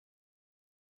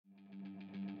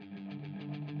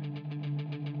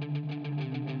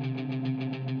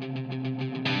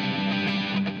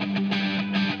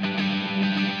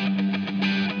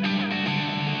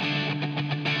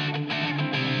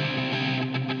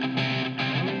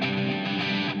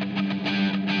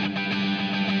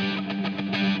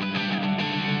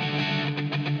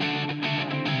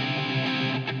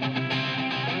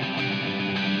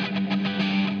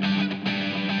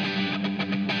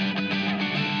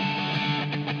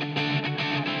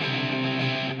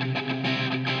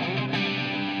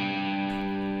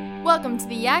Welcome to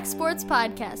the Yak Sports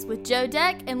Podcast with Joe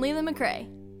Deck and Leland McRae.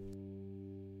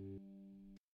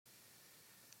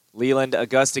 Leland,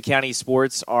 Augusta County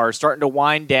sports are starting to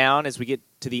wind down as we get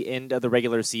to the end of the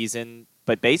regular season.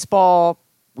 But baseball,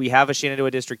 we have a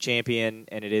Shenandoah District champion,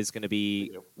 and it is going to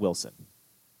be Wilson.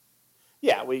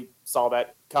 Yeah, we saw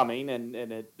that coming,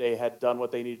 and they had done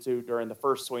what they needed to during the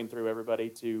first swing through everybody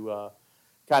to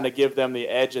kind of give them the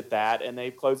edge at that, and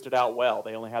they've closed it out well.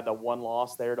 They only had that one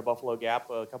loss there to Buffalo Gap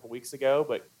a couple weeks ago,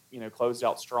 but closed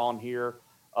out strong here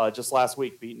just last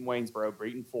week, beating Waynesboro,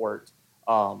 beating Fort,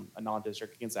 a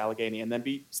non-district against Allegheny, and then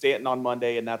beat Stanton on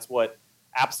Monday, and that's what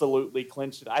absolutely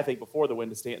clinched it. I think before the win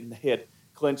to Stanton, they had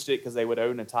clinched it because they would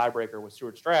own a tiebreaker with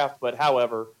Stewart's Draft, but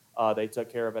however, they took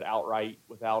care of it outright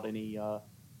without any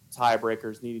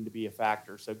tiebreakers needing to be a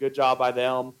factor. So good job by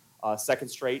them. Second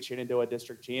straight Shenandoah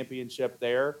District Championship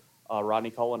there.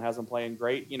 Rodney Cullen has them playing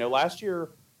great. Last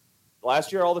year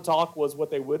all the talk was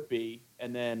what they would be,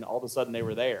 and then all of a sudden they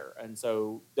were there. And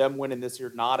so them winning this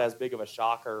year, not as big of a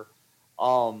shocker.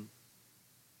 Winning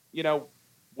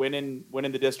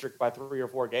the district by 3 or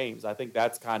 4 games, I think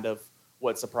that's kind of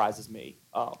what surprises me,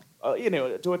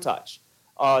 to a touch.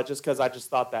 Just because I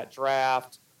just thought that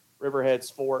draft,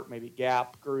 Riverhead's Fort, maybe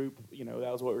Gap group,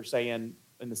 that was what we were saying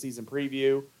in the season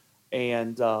preview.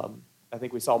 And I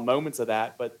think we saw moments of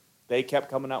that, but they kept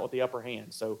coming out with the upper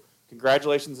hand. So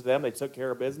congratulations to them. They took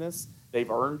care of business. They've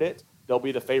earned it. They'll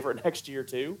be the favorite next year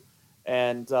too.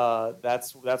 And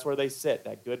that's where they sit,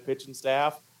 that good pitching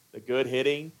staff, the good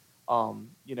hitting.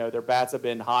 Their bats have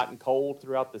been hot and cold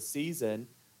throughout the season,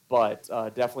 but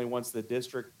definitely once the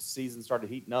district season started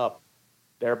heating up,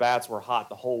 their bats were hot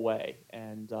the whole way.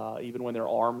 And even when their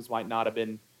arms might not have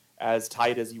been as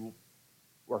tight as you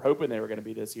were hoping they were going to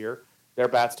be this year, their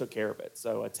bats took care of it.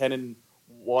 So a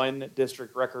 10-1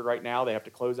 district record right now. They have to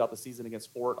close out the season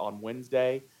against Fort on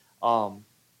Wednesday.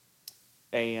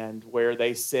 And where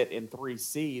they sit in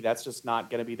 3C, that's just not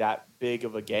going to be that big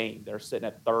of a game. They're sitting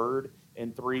at third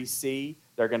in 3C.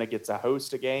 They're going to get to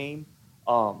host a game,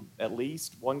 at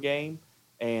least one game.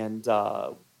 And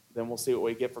then we'll see what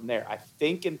we get from there. I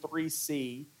think in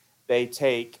 3C, they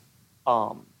take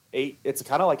 8. It's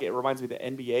kind of like, it reminds me of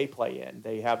the NBA play-in.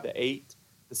 They have the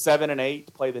 7 and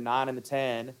 8 play the 9 and the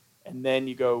 10, and then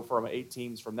you go from 8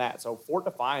 teams from that. So Fort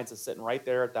Defiance is sitting right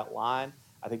there at that line.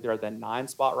 I think they're at that 9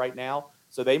 spot right now.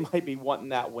 So they might be wanting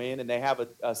that win, and they have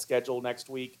a schedule next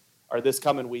week, or this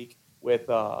coming week, with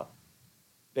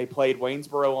they played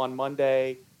Waynesboro on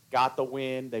Monday, got the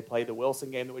win. They play the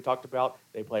Wilson game that we talked about.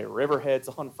 They play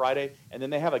Riverheads on Friday, and then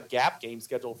they have a Gap game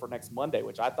scheduled for next Monday,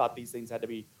 which I thought these things had to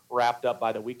be wrapped up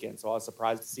by the weekend, so I was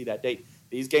surprised to see that date.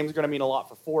 These games are going to mean a lot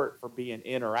for Fort for being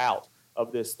in or out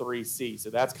of this 3C, so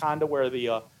that's kind of where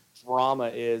the drama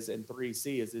is in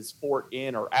 3C, is Fort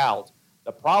in or out.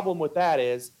 The problem with that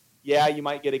is, yeah, you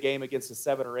might get a game against a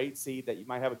 7 or 8 seed that you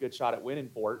might have a good shot at winning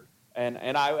Fort, and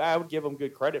I would give them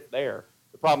good credit there.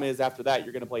 The problem is after that,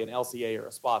 you're going to play an LCA or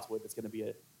a Spotswood. It's going to be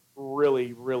a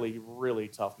really, really, really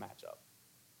tough matchup.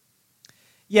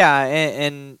 Yeah,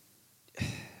 and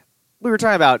we were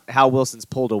talking about how Wilson's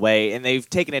pulled away, and they've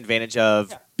taken advantage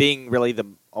of being really the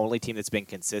only team that's been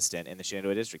consistent in the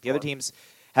Shenandoah District. The other teams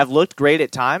have looked great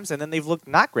at times, and then they've looked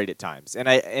not great at times.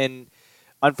 And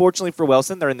unfortunately for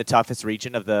Wilson, they're in the toughest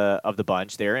region of the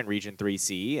bunch there in Region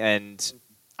 3C. And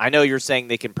I know you're saying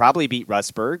they can probably beat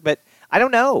Rustburg, but I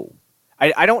don't know.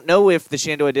 I don't know if the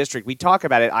Shenandoah District, we talk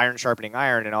about it, iron sharpening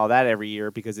iron and all that every year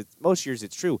because most years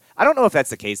it's true. I don't know if that's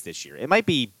the case this year. It might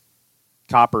be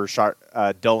copper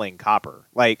dulling copper.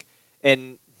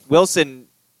 And Wilson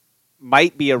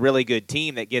might be a really good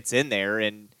team that gets in there,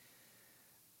 and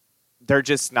they're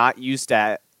just not used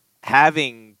to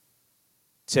having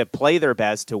to play their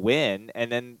best to win,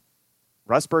 and then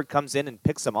Rustburg comes in and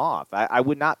picks them off. I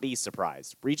would not be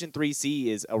surprised. Region 3C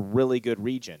is a really good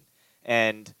region,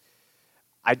 and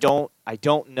I don't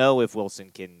know if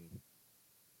Wilson can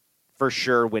for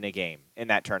sure win a game in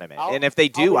that tournament. And if they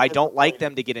do, I don't like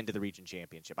them to get into the region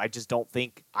championship. I just don't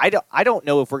think I don't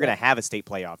know if we're going to have a state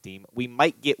playoff team. We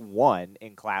might get one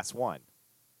in Class 1.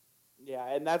 Yeah,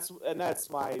 and that's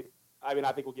my I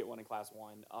think we'll get one in Class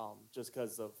 1 just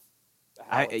because of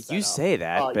how it's set you up. say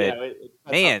that, but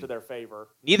that's man, up to their favor.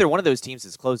 Neither one of those teams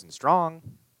is closing strong.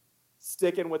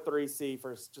 Sticking with 3C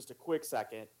for just a quick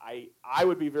second, I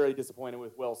would be very disappointed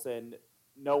with Wilson,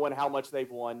 knowing how much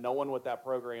they've won, knowing what that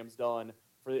program's done.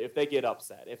 If they get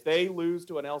upset, if they lose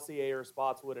to an LCA or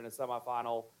Spotswood in a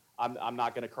semifinal, I'm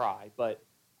not going to cry. But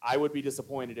I would be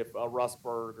disappointed if a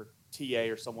Rustburg or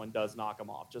TA or someone does knock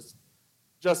them off. Just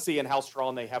seeing how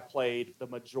strong they have played the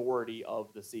majority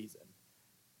of the season.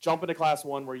 Jump into Class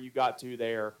 1 where you got to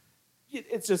there.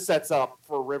 it just sets up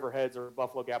for Riverheads or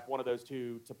Buffalo Gap, one of those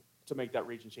two, to make that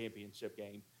region championship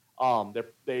game.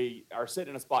 They are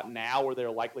sitting in a spot now where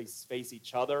they'll likely face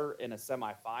each other in a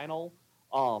semifinal.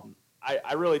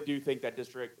 I really do think that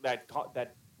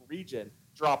that region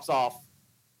drops off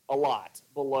a lot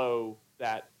below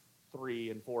that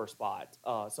 3 and 4 spot.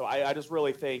 So I just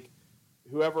really think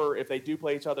whoever, if they do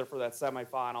play each other for that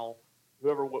semifinal,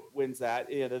 whoever wins that,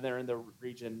 then they're in the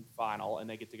region final and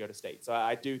they get to go to state. So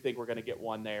I do think we're going to get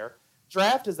one there.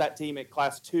 Draft is that team at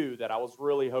Class 2 that I was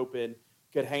really hoping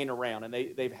could hang around, and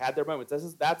they've had their moments.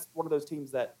 That's one of those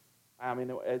teams that, I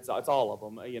mean, it's all of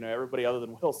them. Everybody other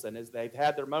than Wilson is they've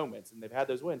had their moments and they've had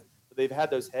those wins, but they've had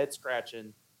those head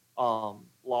scratching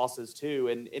losses too.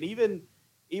 And even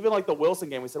like the Wilson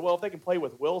game, we said, well, if they can play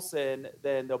with Wilson,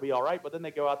 then they'll be all right. But then they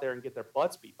go out there and get their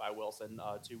butts beat by Wilson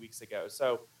 2 weeks ago.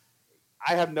 So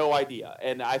I have no idea.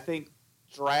 And I think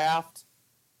draft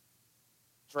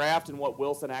and what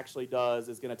Wilson actually does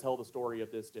is going to tell the story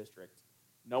of this district.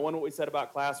 Knowing what we said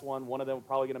about Class 1, one of them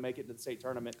probably going to make it to the state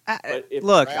tournament. But if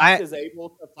draft is able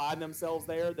to find themselves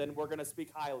there, then we're going to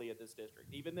speak highly of this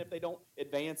district. Even if they don't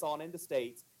advance on into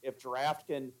states, if draft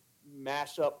can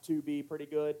mash up to be pretty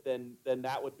good, then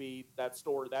that would be that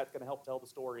story. That's going to help tell the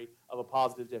story of a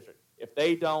positive district. If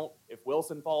they don't, if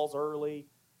Wilson falls early,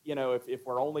 if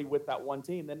we're only with that one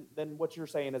team, then what you're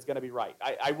saying is going to be right.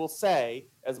 I will say,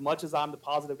 as much as I'm the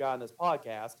positive guy on this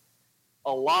podcast,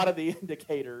 a lot of the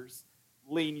indicators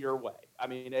lean your way. I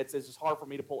mean, it's just hard for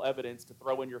me to pull evidence to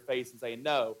throw in your face and say,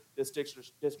 no, this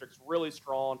district's really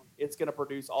strong. It's going to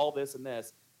produce all this and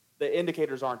this. The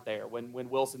indicators aren't there when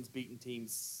Wilson's beating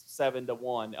teams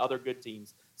 7-1, other good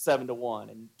teams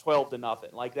 7-1 and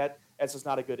 12-0. Like that's just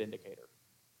not a good indicator.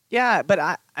 Yeah, but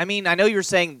I mean, I know you're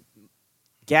saying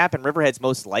Gap and Riverheads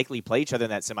most likely play each other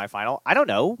in that semifinal. I don't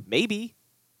know. Maybe.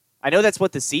 I know that's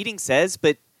what the seeding says,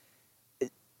 but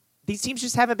these teams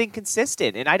just haven't been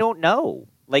consistent, and I don't know.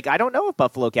 Like, I don't know if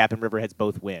Buffalo Gap and Riverheads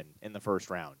both win in the first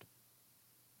round.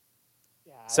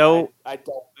 Yeah, so I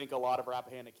don't think a lot of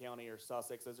Rappahannock County or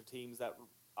Sussex, those are teams that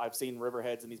I've seen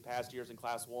Riverheads in these past years in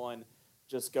Class 1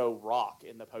 just go rock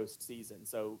in the postseason.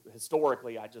 So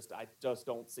historically, I just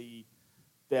don't see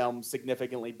them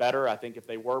significantly better. I think if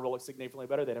they were significantly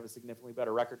better, they'd have a significantly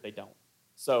better record. They don't.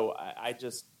 So I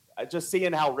just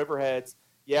seeing how Riverheads,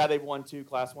 yeah, they've won 2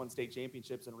 Class 1 state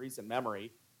championships in recent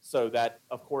memory. So that,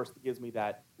 of course, gives me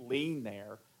that lean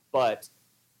there. But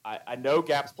I know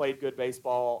Gap's played good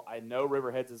baseball. I know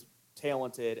Riverheads is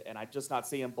talented, and I'm just not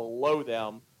seeing below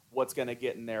them what's going to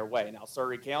get in their way. Now,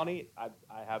 Surrey County, I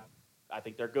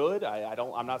think they're good.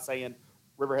 I'm not saying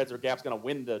Riverheads or Gap's going to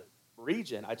win the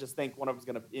region. I just think one of them's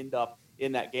going to end up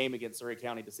in that game against Surrey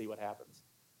County to see what happens.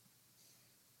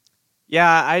 Yeah,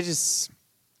 I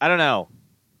don't know.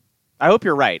 I hope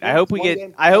you're right. I hope we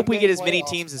get as many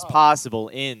teams as possible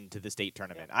into the state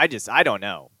tournament. Yeah. I don't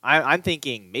know. I'm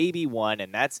thinking maybe one,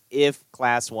 and that's if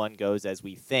Class 1 goes as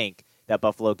we think that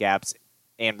Buffalo Gaps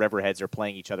and Riverheads are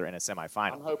playing each other in a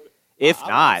semifinal. If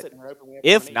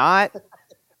not,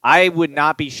 I would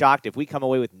not be shocked if we come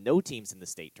away with no teams in the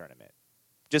state tournament.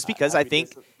 Just because I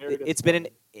think it's been an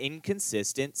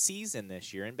inconsistent season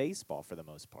this year in baseball for the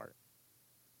most part.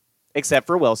 Except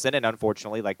for Wilson, and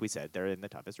unfortunately, like we said, they're in the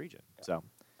toughest region. Yeah. So,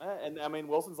 and I mean,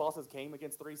 Wilson's losses came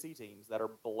against 3C teams that are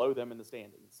below them in the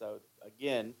standings. So,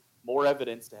 again, more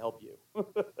evidence to help you.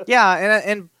 Yeah,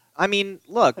 and I mean,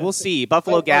 look, we'll see.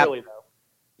 Buffalo Gap. Really,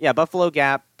 yeah, Buffalo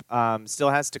Gap still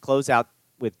has to close out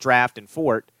with Draft and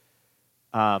Fort.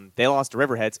 They lost to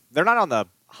Riverheads. They're not on the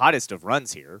hottest of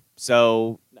runs here,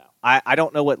 so no. I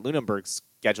don't know what Lunenburg's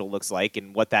schedule looks like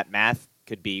and what that math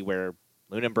could be where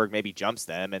Lunenburg maybe jumps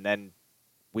them, and then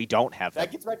we don't have that.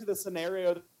 That gets back to the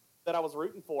scenario that I was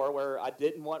rooting for, where I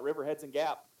didn't want Riverheads and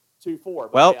Gap 2-4.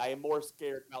 But well, I am more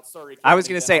scared about Surrey. I was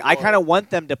going to say I kind of want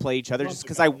them to play each other just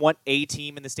because I want a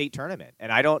team in the state tournament,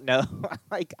 and I don't know.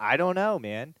 I don't know,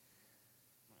 man.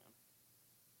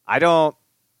 I don't.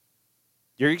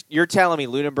 You're telling me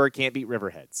Lunenburg can't beat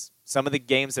Riverheads? Some of the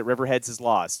games that Riverheads has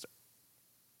lost,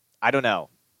 I don't know.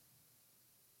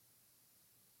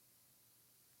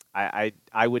 I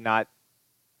would not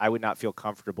feel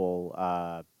comfortable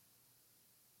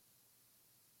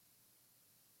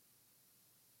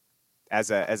as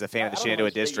a fan of the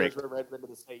Shenandoah district. Riverhead's been to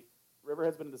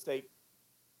the state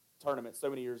tournament so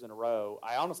many years in a row.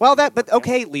 I honestly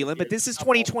Leland, but this is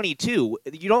 2022.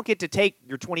 You don't get to take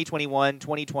your 2021,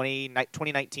 2020,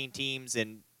 2019 teams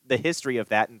and the history of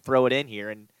that and throw it in here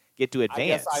and get to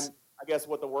advance. I guess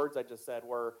what the words I just said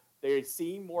were, they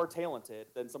seem more talented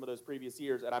than some of those previous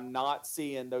years, and I'm not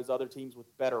seeing those other teams with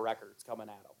better records coming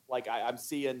at them. Like I'm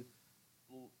seeing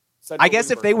I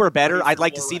guess if they were better, pretty I'd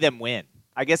like to similar see them win.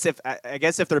 I guess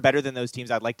if they're better than those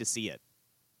teams, I'd like to see it,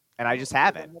 and I just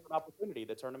haven't. Have an opportunity.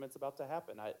 The tournament's about to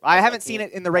happen. I haven't seen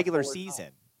it in the regular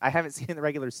season. I haven't seen it in the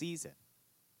regular season.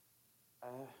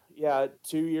 Yeah,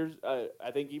 2 years.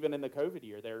 I think even in the COVID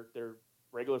year, their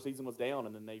regular season was down,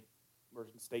 and then they were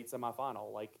in state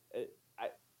semifinal. Like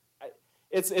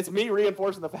it's me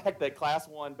reinforcing the fact that Class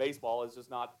 1 baseball is just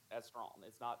not as strong.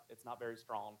 It's not very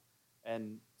strong,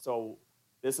 and so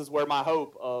this is where my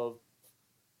hope of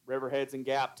Riverheads and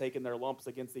Gap taking their lumps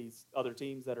against these other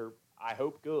teams that are, I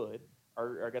hope, good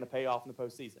are going to pay off in the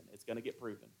postseason. It's going to get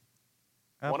proven.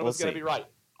 One of us is going to be right.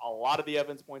 A lot of the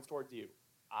evidence points towards you.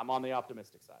 I'm on the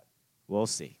optimistic side. We'll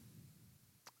see.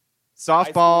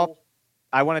 Softball.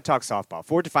 I want to talk softball.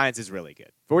 Fort Defiance is really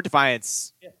good. Fort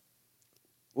Defiance,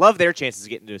 love their chances of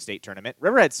getting into a state tournament.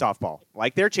 Riverhead softball,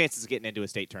 like their chances of getting into a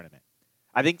state tournament.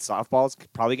 I think softball is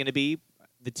probably going to be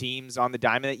the teams on the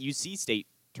diamond that you see state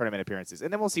tournament appearances,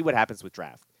 and then we'll see what happens with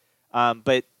draft.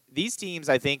 But these teams,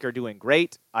 I think, are doing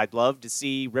great. I'd love to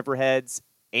see Riverheads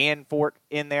and Fort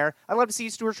in there. I'd love to see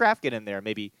Stuart Traff get in there,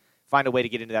 maybe find a way to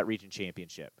get into that region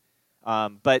championship.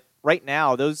 But right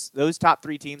now, those top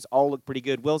three teams all look pretty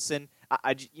good. Wilson,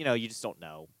 you just don't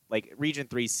know. Like Region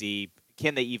 3C,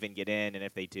 can they even get in? And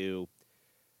if they do,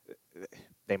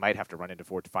 they might have to run into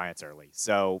Fort Defiance early.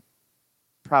 So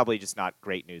probably just not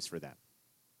great news for them.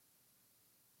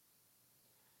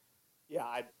 Yeah,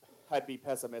 I'd be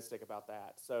pessimistic about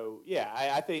that. So yeah,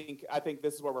 I think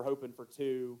this is what we're hoping for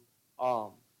too.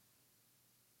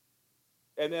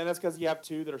 And then that's because you have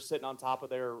two that are sitting on top of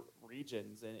their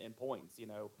regions in points.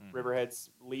 Riverhead's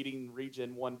leading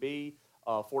Region 1B,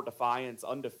 Fort Defiance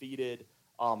undefeated.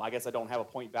 I guess I don't have a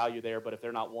point value there, but if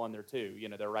they're not one, they're two.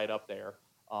 They're right up there.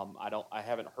 I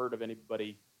haven't heard of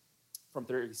anybody from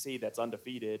 3C that's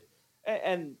undefeated.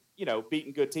 And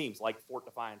beating good teams like Fort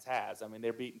Defiance has. I mean,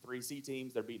 they're beating 3C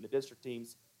teams. They're beating the district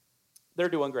teams. They're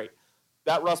doing great.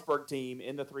 That Rustburg team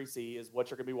in the 3C is what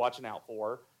you're going to be watching out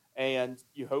for. And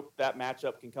you hope that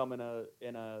matchup can come in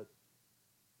a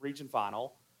region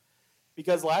final,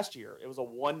 because last year it was a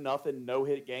 1-0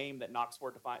 no-hit game that ends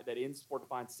Fort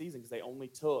Defiance season because they only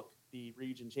took the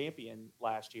region champion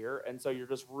last year, and so you're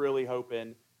just really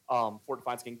hoping Fort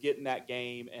Defiance can get in that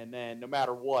game and then no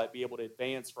matter what be able to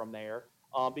advance from there,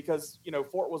 because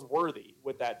Fort was worthy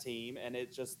with that team and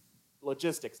it just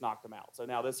logistics knocked them out. So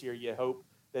now this year you hope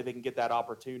that they can get that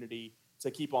opportunity to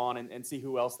keep on and see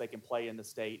who else they can play in the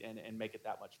state and make it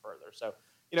that much further. So,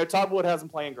 Todd Wood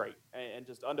hasn't playing great and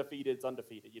just undefeated's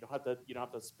undefeated. You don't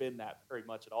have to spin that very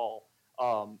much at all.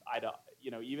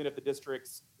 Even if the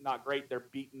district's not great, they're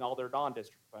beating all their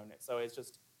non-district opponents. So it's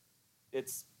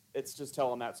just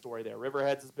telling that story there.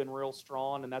 Riverheads has been real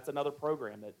strong, and that's another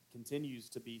program that continues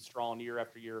to be strong year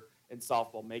after year in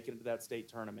softball, making it to that state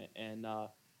tournament. And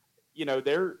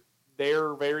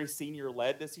they're very senior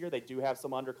led this year. They do have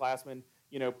some underclassmen,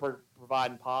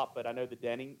 providing pop, but I know the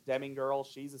Deming girl,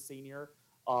 she's a senior.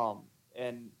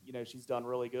 And she's done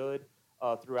really good,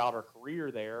 throughout her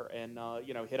career there and,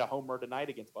 hit a homer tonight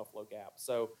against Buffalo Gap.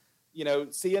 So,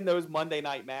 seeing those Monday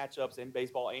night matchups in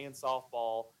baseball and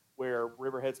softball where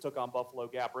Riverheads took on Buffalo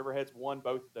Gap, Riverheads won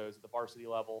both of those at the varsity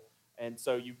level. And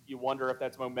so you wonder if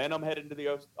that's momentum headed into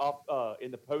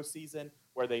in the postseason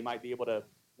where they might be able to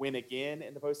win again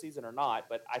in the postseason or not.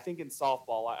 But I think in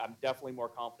softball, I'm definitely more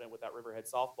confident with that Riverhead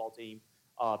softball team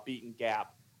beating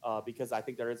Gap because I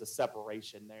think there is a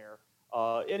separation there.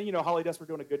 And Holly Desper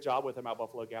doing a good job with them at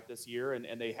Buffalo Gap this year,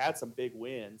 and they had some big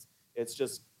wins. It's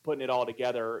just putting it all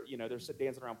together. They're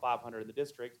dancing around 500 in the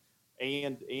district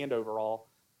and overall.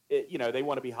 They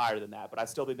want to be higher than that, but I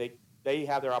still think they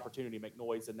have their opportunity to make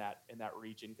noise in that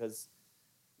region because,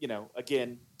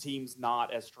 again, teams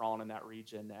not as strong in that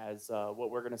region as what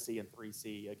we're going to see in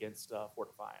 3C against Fort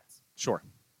Defiance. Sure.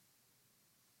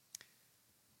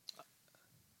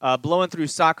 Blowing through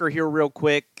soccer here real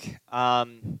quick.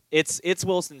 It's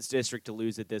Wilson's district to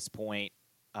lose at this point.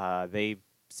 They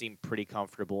seem pretty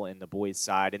comfortable in the boys'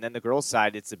 side. And then the girls'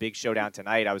 side, it's a big showdown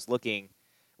tonight. I was looking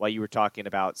while you were talking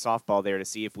about softball there to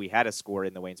see if we had a score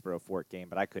in the Waynesboro-Fort game,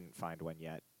 but I couldn't find one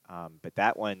yet. But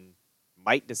that one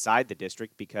might decide the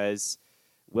district because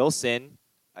Wilson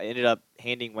ended up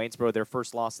handing Waynesboro their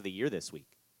first loss of the year this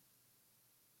week.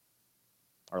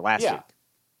 Or last week.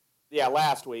 Yeah,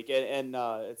 last week, and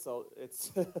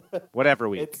it's whatever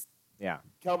week. It's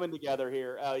coming together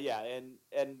here.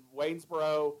 And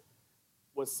Waynesboro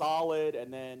was solid,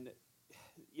 and then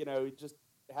just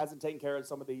hasn't taken care of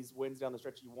some of these wins down the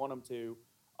stretch you want them to.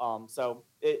 So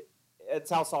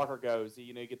it's how soccer goes.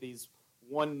 You get these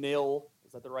 1-0.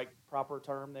 Is that the right proper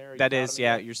term there? That is,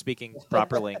 yeah. You're speaking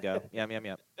proper lingo. Yum.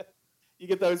 you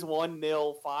get those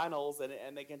 1-0 finals,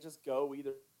 and they can just go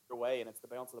either way, and it's the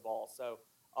bounce of the ball. So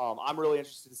I'm really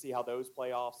interested to see how those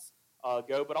playoffs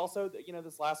go. But also,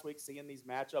 this last week, seeing these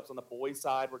matchups on the boys'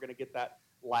 side, we're going to get that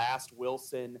last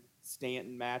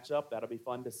Wilson-Stanton matchup. That'll be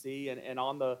fun to see. And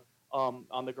on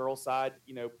the girls' side,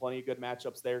 plenty of good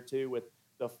matchups there too, with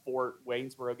the Fort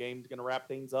Waynesboro game going to wrap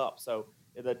things up. So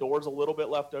the door's a little bit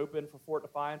left open for Fort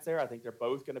Defiance there. I think they're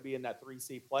both going to be in that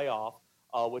 3C playoff,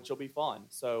 which will be fun.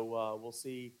 So we'll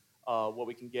see what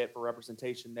we can get for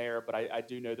representation there. But I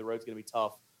do know the road's going to be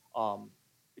tough,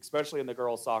 especially in the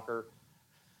girls' soccer.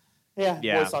 Yeah,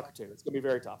 boys soccer too. It's going to be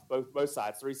very tough. Both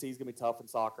sides. 3C is going to be tough in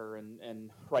soccer,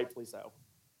 and rightfully so.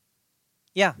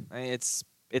 Yeah, it's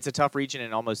a tough region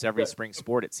in almost every spring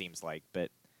sport, it seems like.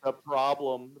 But the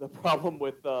problem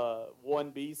with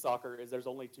 1B soccer is there's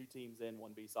only 2 teams in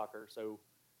 1B soccer, so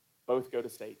both go to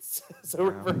states. So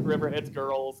Riverhead's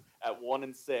girls at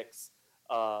 1-6,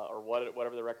 or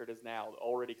whatever the record is now,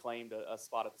 already claimed a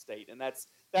spot at the state, and that's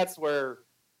where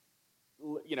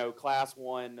Class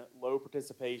 1 low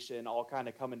participation all kind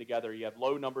of coming together. You have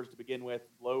low numbers to begin with,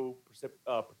 low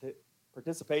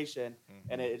participation,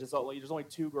 and there's only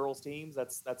 2 girls teams.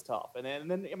 That's tough. And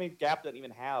then I mean, Gap doesn't even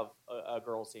have a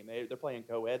girls team. They're playing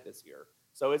co-ed this year,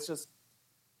 so it's just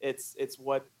it's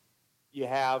what you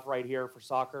have right here for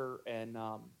soccer, and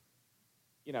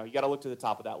you got to look to the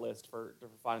top of that list for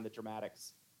finding the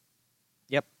dramatics.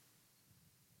 Yep.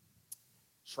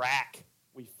 Track.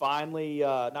 We finally,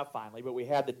 not finally, but we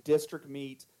had the district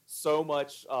meet. So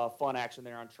much fun action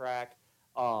there on track.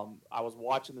 I was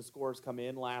watching the scores come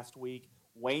in last week.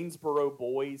 Waynesboro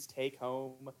boys take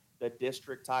home the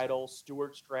district title.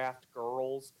 Stewart's Draft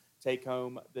girls take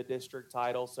home the district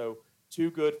title. So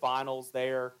 2 good finals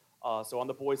there. So on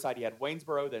the boys' side, you had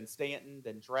Waynesboro, then Stanton,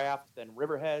 then Draft, then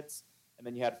Riverheads, and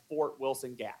then you had Fort,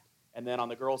 Wilson, Gap. And then on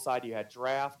the girls' side, you had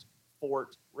Draft,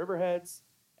 Fort, Riverheads,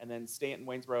 and then Stanton,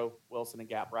 Waynesboro, Wilson, and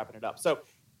Gap wrapping it up. So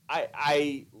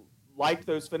I liked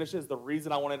those finishes. The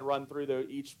reason I wanted to run through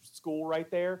each school right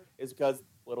there is because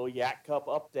little Yak Cup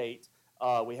update.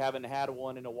 We haven't had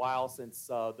one in a while since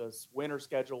this winter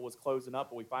schedule was closing up,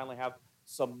 but we finally have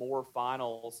some more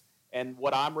finals. And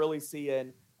what I'm really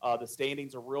seeing, the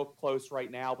standings are real close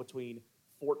right now between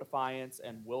Fort Defiance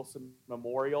and Wilson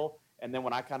Memorial. And then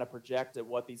when I kind of project at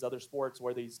what these other sports,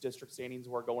 where these district standings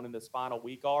were going in this final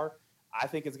week are, I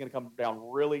think it's going to come down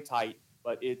really tight,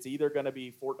 but it's either going to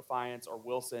be Fort Defiance or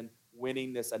Wilson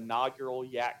winning this inaugural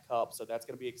Yak Cup. So that's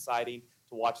going to be exciting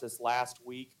to watch this last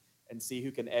week and see who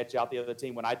can edge out the other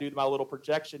team. When I do my little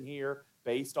projection here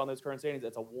based on those current standings,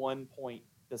 it's a 1-point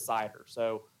decider.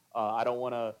 So I don't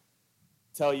want to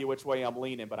tell you which way I'm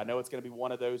leaning, but I know it's going to be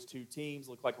one of those 2 teams.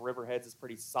 Look like Riverheads is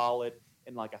pretty solid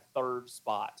in like a 3rd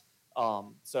spot.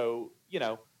 So,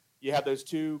 you have those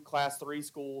 2 Class 3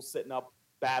 schools sitting up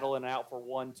battling out for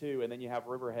 1-2, and then you have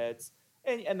Riverheads.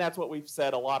 And that's what we've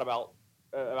said a lot about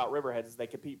Riverheads is they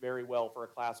compete very well for a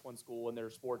Class 1 school, and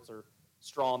their sports are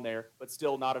strong there, but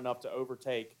still not enough to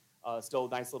overtake. Still a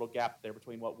nice little gap there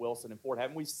between what Wilson and Fort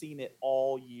have. And we've seen it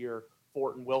all year,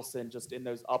 Fort and Wilson, just in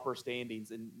those upper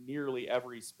standings in nearly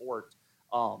every sport.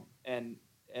 And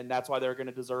that's why they're going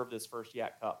to deserve this first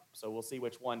Yak Cup. So we'll see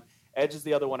which one edges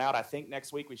the other one out. I think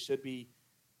next week we should be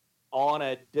on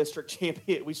a district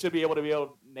champion. We should be able to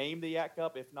name the Yak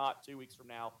Cup. If not, 2 weeks from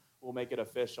now, we'll make it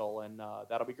official, and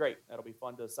that'll be great. That'll be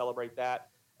fun to celebrate that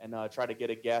and try to get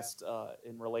a guest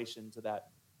in relation to that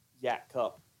Yak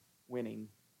Cup winning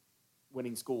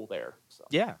school there. So.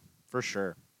 Yeah, for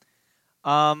sure.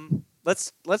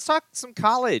 Let's talk some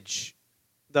college.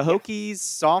 The Hokies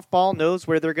softball knows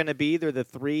where they're going to be. They're the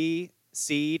 3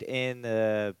 seed in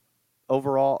the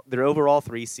overall. They're overall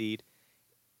 3 seed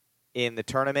in the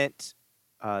tournament.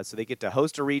 So they get to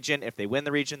host a region. If they win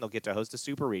the region, they'll get to host a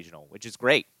super regional, which is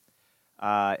great.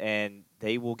 And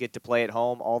they will get to play at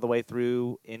home all the way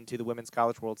through into the Women's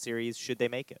College World Series should they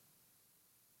make it.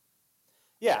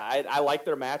 Yeah, I like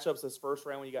their matchups this first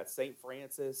round when you got St.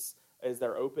 Francis as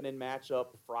their opening matchup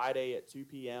Friday at 2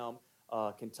 p.m.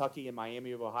 Kentucky and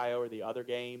Miami of Ohio are the other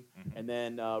game. Mm-hmm. And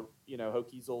then,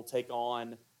 Hokies will take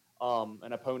on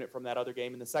an opponent from that other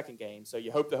game in the second game. So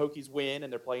you hope the Hokies win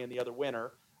and they're playing the other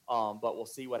winner. But we'll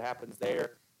see what happens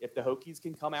there. If the Hokies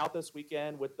can come out this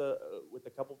weekend with a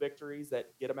couple victories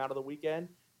that get them out of the weekend,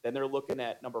 then they're looking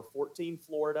at number 14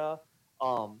 Florida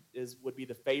would be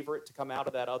the favorite to come out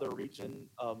of that other region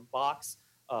box.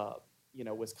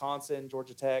 Wisconsin,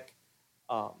 Georgia Tech,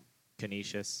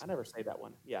 Canisius. I never say that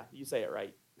one. Yeah, you say it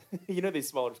right. These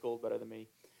smaller schools better than me.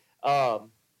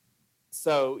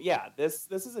 So yeah, this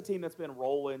is a team that's been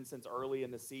rolling since early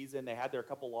in the season. They had their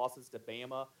couple losses to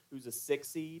Bama, who's a 6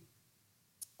 seed,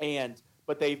 but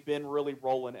but they've been really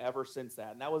rolling ever since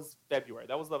that. And that was February.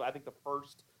 That was, I think, the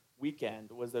first weekend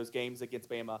was those games against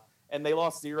Bama. And they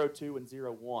lost 0-2 and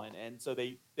 0-1. And so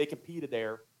they competed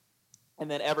there. And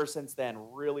then ever since then,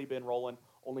 really been rolling.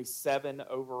 Only 5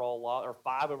 overall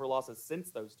losses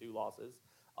since those 2 losses.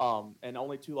 And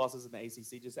only 2 losses in the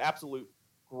ACC. Just absolute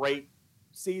great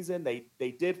season. They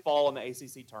did fall in the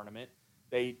ACC tournament.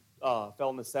 They fell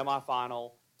in the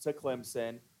semifinal to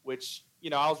Clemson, which,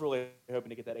 I was really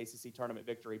hoping to get that ACC tournament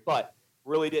victory, but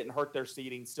really didn't hurt their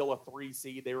seeding. Still a 3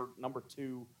 seed. They were number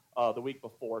 2 the week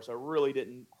before, so it really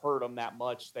didn't hurt them that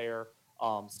much there.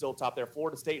 Still top there.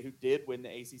 Florida State, who did win the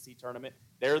ACC tournament,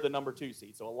 they're the number 2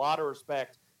 seed. So a lot of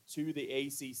respect to the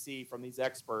ACC from these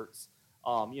experts.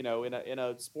 In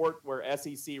a sport where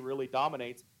SEC really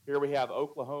dominates, here we have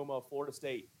Oklahoma, Florida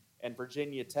State, and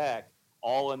Virginia Tech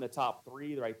all in the top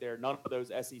 3 right there. None of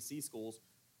those SEC schools,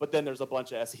 but then there's a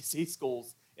bunch of SEC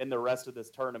schools in the rest of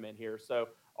this tournament here. So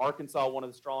Arkansas, one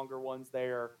of the stronger ones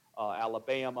there,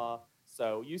 Alabama.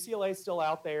 So UCLA is still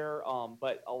out there,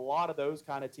 but a lot of those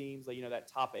kind of teams, that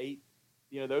top 8,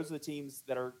 those are the teams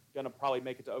that are going to probably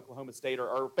make it to Oklahoma State or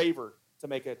are favored to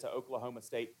make it to Oklahoma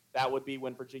State. That would be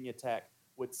when Virginia Tech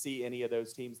would see any of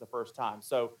those teams the first time.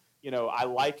 So, I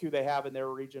like who they have in their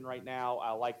region right now. I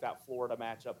like that Florida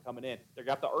matchup coming in. They're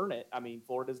got to earn it. I mean,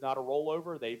 Florida's not a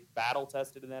rollover. They battle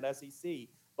tested in that SEC,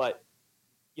 but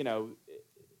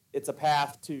it's a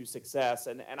path to success.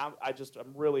 And I'm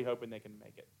really hoping they can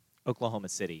make it. Oklahoma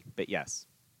City, but yes.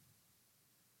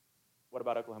 What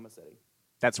about Oklahoma City?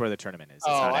 That's where the tournament is. It's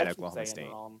not at I Oklahoma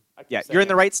State. Yeah, you're in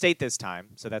the right state this time,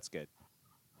 so that's good.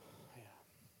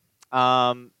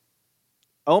 Yeah.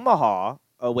 Omaha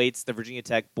awaits the Virginia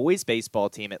Tech boys baseball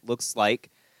team, it looks like,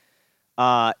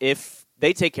 if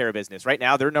they take care of business. Right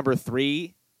now, they're number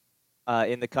 3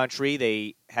 in the country.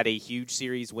 They had a huge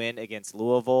series win against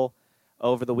Louisville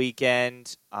over the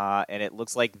weekend, and it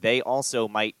looks like they also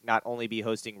might not only be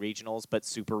hosting regionals, but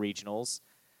super regionals,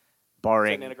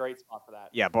 barring in a great spot for that.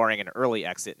 Yeah, barring an early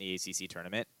exit in the ACC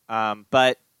tournament.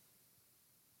 But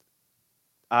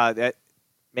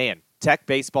Tech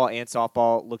baseball and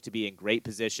softball look to be in great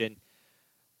position.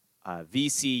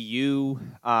 VCU.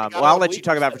 I'll let you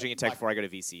talk about Virginia Tech before I go to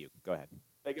VCU. Go ahead.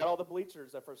 They got all the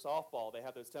bleachers for softball. They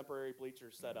have those temporary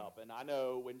bleachers set up. And I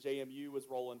know when JMU was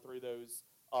rolling through those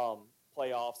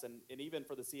playoffs and even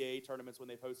for the CAA tournaments when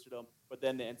they've hosted them, but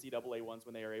then the NCAA ones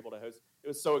when they were able to host, it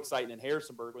was so exciting in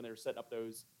Harrisonburg when they were setting up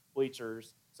those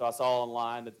bleachers. So I saw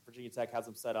online that Virginia Tech has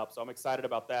them set up. So I'm excited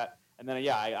about that. And then,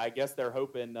 I guess they're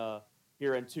hoping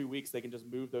here in 2 weeks they can just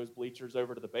move those bleachers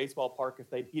over to the baseball park if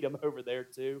they need them over there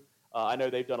too. I know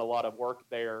they've done a lot of work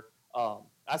there.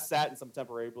 I sat in some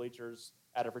temporary bleachers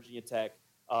at a Virginia Tech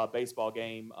baseball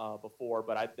game before,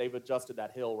 but they've adjusted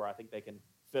that hill where I think they can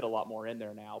fit a lot more in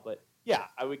there now. But yeah,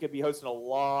 we could be hosting a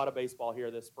lot of baseball here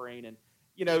this spring. And,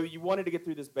 you wanted to get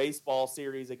through this baseball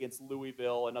series against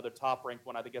Louisville, another top-ranked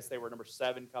one. I guess they were number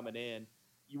 7 coming in.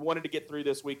 You wanted to get through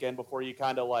this weekend before you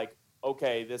kind of like,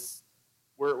 okay,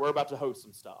 we're about to host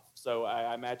some stuff. So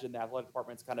I imagine the athletic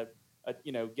department's kind of,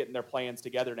 getting their plans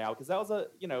together now because that was a,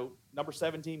 number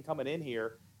 7 team coming in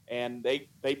here, and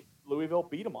Louisville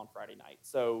beat them on Friday night.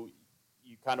 So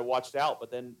you kind of watched out, but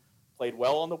then played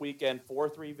well on the weekend,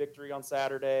 4-3 victory on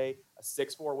Saturday, a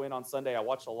 6-4 win on Sunday. I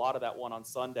watched a lot of that one on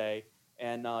Sunday,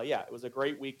 and it was a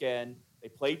great weekend. They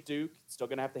played Duke, still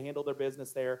going to have to handle their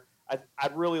business there.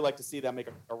 I'd really like to see them make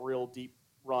a real deep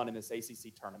run in this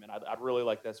ACC tournament. I'd really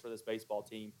like this for this baseball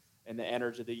team and the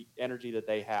energy that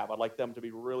they have. I'd like them to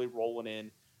be really rolling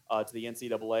in to the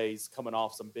NCAAs, coming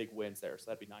off some big wins there. So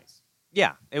that'd be nice.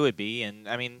 Yeah, it would be. And,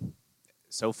 I mean,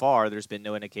 so far there's been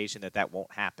no indication that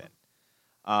won't happen.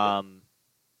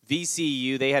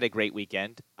 VCU, they had a great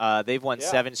weekend. They've won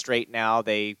 7 straight now.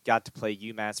 They got to play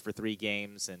UMass for 3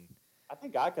 games. And I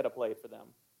think I could have played for them.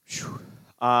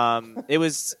 It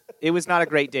was not a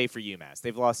great day for UMass.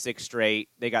 They've lost 6 straight.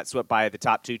 They got swept by the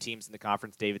top 2 teams in the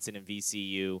conference, Davidson and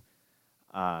VCU.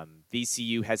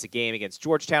 VCU has a game against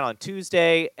Georgetown on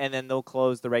Tuesday, and then they'll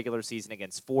close the regular season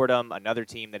against Fordham, another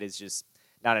team that is just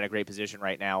not in a great position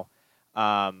right now,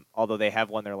 although they have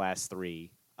won their last 3.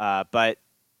 But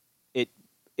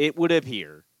it would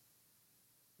appear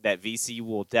that VCU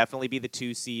will definitely be the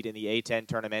 2 seed in the A-10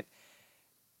 tournament.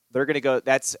 They're going to go.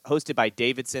 That's hosted by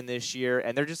Davidson this year,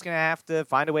 and they're just going to have to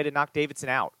find a way to knock Davidson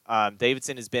out.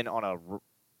 Davidson has been on a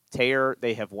tear.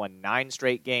 They have won 9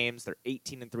 straight games. They're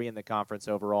 18-3 in the conference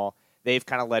overall. They've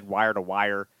kind of led wire to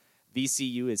wire.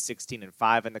 VCU is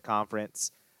 16-5 in the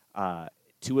conference.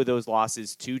 2 of those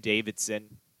losses to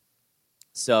Davidson.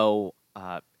 So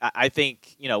I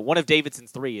think one of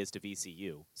Davidson's 3 is to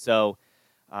VCU. So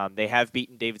They have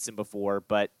beaten Davidson before,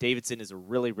 but Davidson is a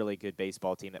really, really good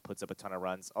baseball team that puts up a ton of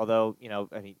runs. Although,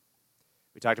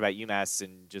 we talked about UMass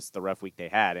and just the rough week they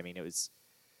had. I mean, it was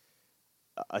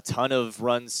a ton of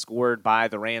runs scored by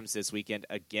the Rams this weekend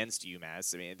against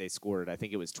UMass. I mean, they scored, I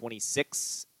think it was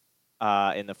 26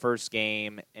 in the first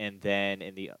game, and then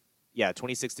in the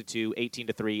 26-2,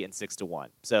 18-3, and 6-1.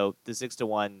 So the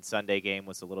 6-1 Sunday game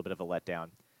was a little bit of a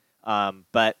letdown,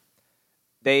 but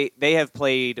they have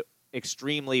played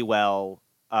extremely well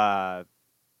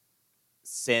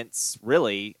since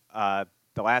really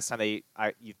the last time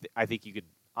I think you could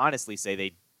honestly say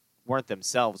they weren't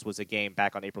themselves was a game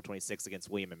back on April 26th against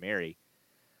William & Mary.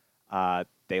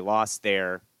 They lost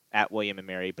there at William &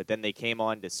 Mary, but then they came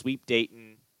on to sweep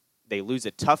Dayton. They lose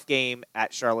a tough game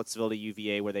at Charlottesville to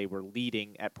UVA where they were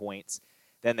leading at points.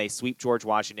 Then they sweep George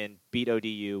Washington, beat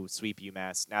ODU, sweep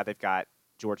UMass. Now they've got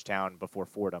Georgetown before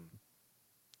Fordham.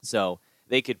 So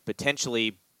they could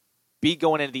potentially be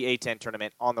going into the A-10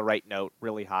 tournament on the right note,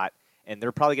 really hot. And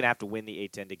they're probably going to have to win the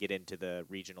A-10 to get into the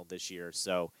regional this year.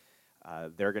 So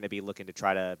they're going to be looking to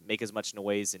try to make as much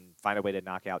noise and find a way to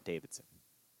knock out Davidson.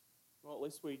 Well, at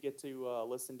least we get to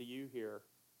listen to you here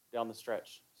down the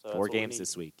stretch. So 4 games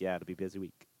this week. Yeah, it'll be a busy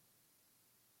week.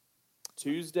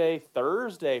 Tuesday,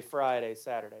 Thursday, Friday,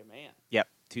 Saturday, man. Yep,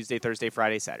 Tuesday, Thursday,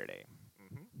 Friday, Saturday.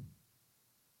 Mm-hmm.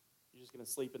 You're just going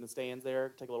to sleep in the stands there,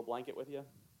 take a little blanket with you?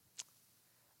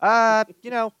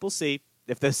 We'll see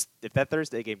if that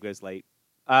Thursday game goes late.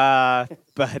 Let's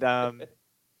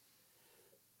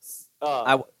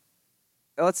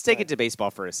take it to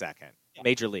baseball for a second. Yeah.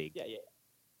 Major League. Yeah.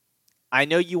 I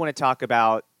know you want to talk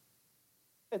about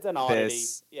It's an oddity.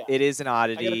 this. Yeah. It is an I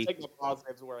oddity. got to take the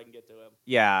positives where I can get to them.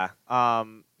 Yeah.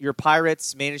 Your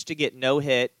Pirates managed to get no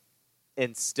hit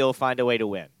and still find a way to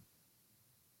win.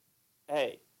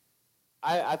 Hey,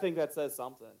 I think that says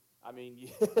something. I mean,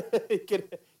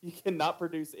 you cannot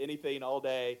produce anything all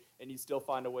day, and you still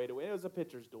find a way to win. It was a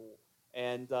pitcher's duel,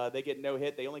 and they get no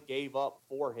hit. They only gave up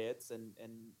 4 hits and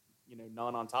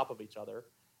none on top of each other.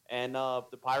 And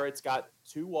the Pirates got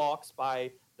 2 walks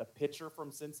by the pitcher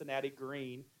from Cincinnati,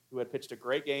 Green, who had pitched a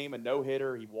great game, a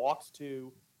no-hitter. He walks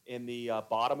 2 in the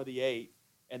bottom of the 8th,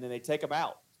 and then they take him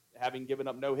out. Having given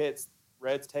up no hits,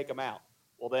 Reds take him out.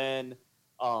 Well, then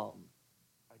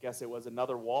I guess it was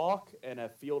another walk and a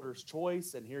fielder's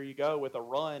choice, and here you go with a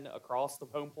run across the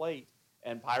home plate,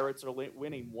 and Pirates are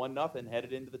winning 1-0,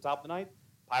 headed into the top of the 9th.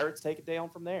 Pirates take it down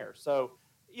from there. So,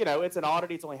 it's an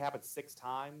oddity. It's only happened 6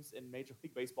 times in Major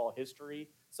League Baseball history,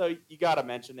 so you got to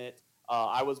mention it.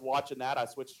 I was watching that. I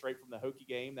switched straight from the Hokie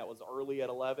game that was early at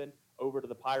 11 over to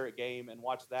the Pirate game and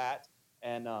watched that.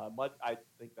 And I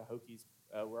think the Hokies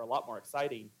were a lot more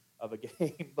exciting of a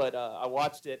game, but I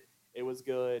watched it. It was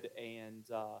good, and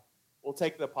we'll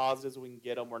take the positives we can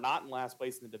get them. We're not in last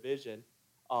place in the division.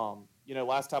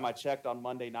 Last time I checked on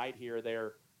Monday night here,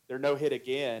 they're no hit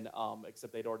again,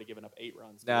 except they'd already given up 8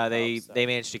 runs. No, they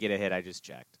managed to get a hit. I just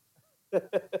checked.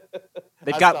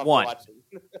 They've got 1.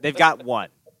 They've got 1.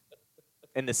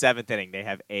 In the 7th inning, they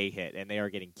have a hit, and they are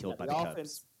getting killed by the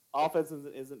Cubs. Offense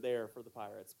isn't there for the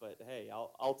Pirates, but hey,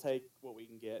 I'll take what we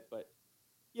can get. But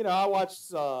I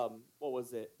watched what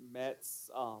was it, Mets,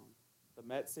 the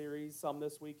Mets series some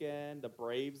this weekend. The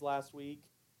Braves last week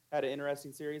had an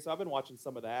interesting series. So I've been watching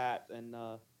some of that, and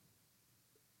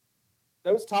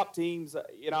those top teams.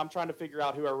 I'm trying to figure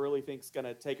out who I really think is going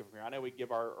to take it from here. I know we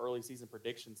give our early season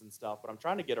predictions and stuff, but I'm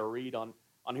trying to get a read on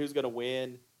who's going to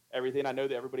win. Everything. I know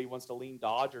that everybody wants to lean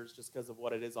Dodgers just because of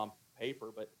what it is on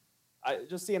paper, but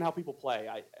just seeing how people play,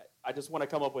 I just want to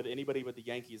come up with anybody but the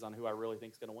Yankees on who I really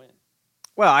think is going to win.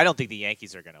 Well, I don't think the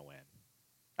Yankees are going to win.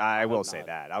 I will say not.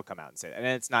 that. I'll come out and say that. And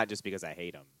it's not just because I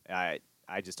hate them. I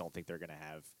just don't think they're going to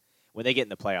have – when they get in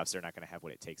the playoffs, they're not going to have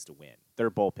what it takes to win.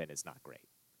 Their bullpen is not great,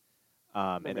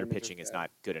 and their pitching is not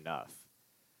good enough.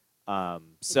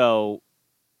 So,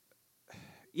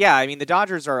 yeah, I mean, the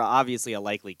Dodgers are obviously a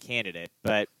likely candidate,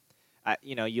 but –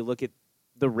 you look at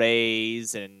the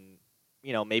Rays and,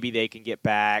 maybe they can get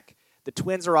back. The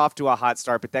Twins are off to a hot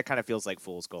start, but that kind of feels like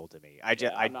fool's gold to me. I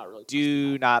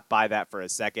do not buy that for a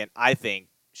second. I think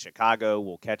Chicago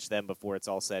will catch them before it's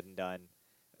all said and done.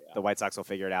 Yeah. The White Sox will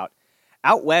figure it out.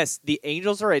 Out west, the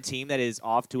Angels are a team that is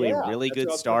off to a really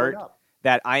good start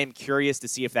that I am curious to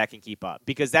see if that can keep up.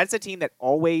 Because that's a team that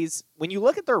always, when you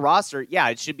look at their roster,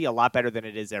 it should be a lot better than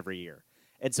it is every year.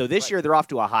 And so this year they're off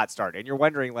to a hot start, and you're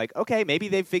wondering, okay, maybe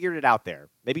they've figured it out there.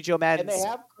 Maybe Joe Madden. And they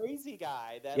have Crazy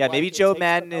Guy. Maybe Joe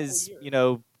Madden is,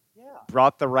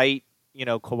 brought the right,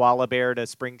 koala bear to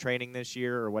spring training this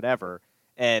year or whatever,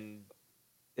 and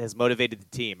has motivated the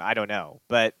team. I don't know,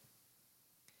 but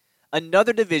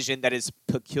another division that is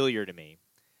peculiar to me.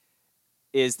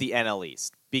 is the NL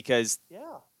East because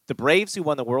Yeah. the Braves, who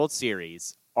won the World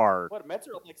Series, are What, Mets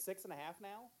are like 6.5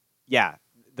 now? yeah,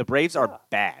 the Braves Yeah. are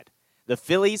bad. The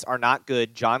Phillies are not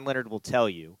good. John Leonard will tell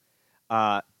you,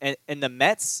 and the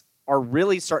Mets are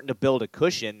really starting to build a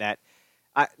cushion that.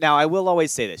 Now, I will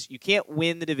always say this: you can't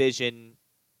win the division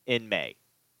in May,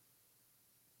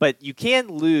 but you can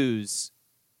lose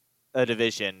a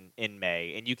division in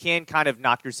May, and you can kind of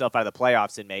knock yourself out of the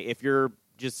playoffs in May if you're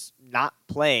just not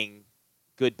playing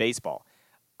good baseball,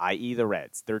 i.e., the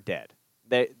Reds. They're dead.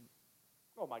 They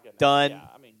Oh, my goodness. Done. Yeah,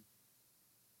 I mean.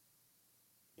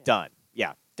 Yeah. done.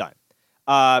 Yeah, done.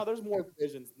 No, there's more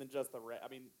divisions than just the Reds. I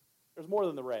mean, there's more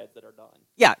than the Reds that are done.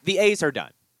 Yeah, the A's are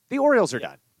done. The Orioles are Yeah.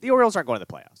 done. The Orioles aren't going to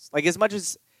the playoffs. Like, as much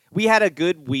as we had a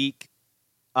good week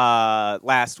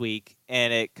last week,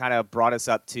 and it kind of brought us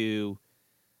up to,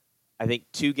 I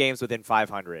think, 2 games within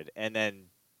 500, and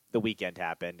then the weekend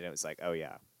happened, and it was like, oh,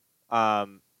 yeah.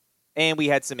 And we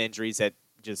had some injuries that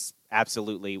just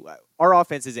absolutely – our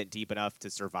offense isn't deep enough to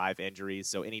survive injuries,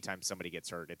 so anytime somebody gets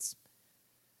hurt, it's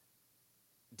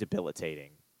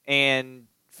debilitating. And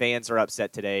fans are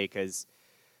upset today because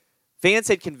fans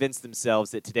had convinced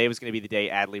themselves that today was going to be the day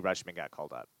Adley Rutschman got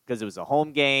called up because it was a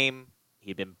home game.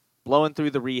 He'd been blowing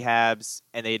through the rehabs,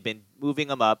 and they had been moving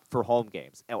him up for home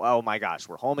games. And, oh, my gosh,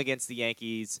 we're home against the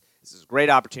Yankees. This is a great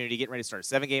opportunity, getting ready to start a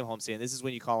 7-game homestand. This is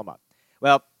when you call him up.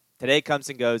 Well, today comes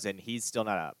and goes, and he's still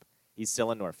not up. He's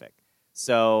still in Norfolk.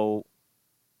 So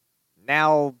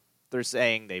now they're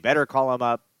saying they better call him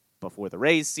up before the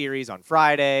Rays series on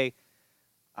Friday.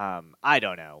 I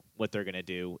don't know what they're going to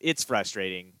do. It's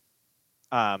frustrating.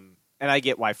 And I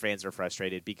get why fans are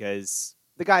frustrated because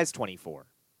the guy's 24.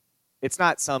 It's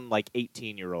not some, like,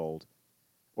 18-year-old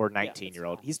or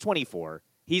 19-year-old. He's 24.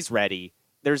 He's ready.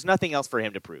 There's nothing else for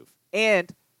him to prove.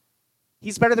 And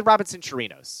he's better than Robinson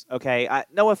Chirinos, okay?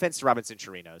 No offense to Robinson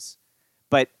Chirinos,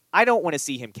 but I don't want to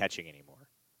see him catching anymore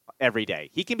every day.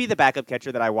 He can be the backup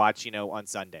catcher that I watch, on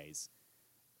Sundays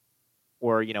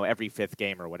or, every 5th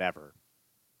game or whatever.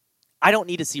 I don't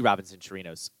need to see Robinson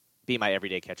Chirinos be my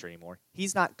everyday catcher anymore.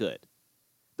 He's not good.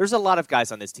 There's a lot of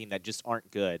guys on this team that just aren't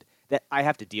good that I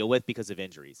have to deal with because of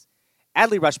injuries.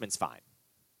 Adley Rutschman's fine.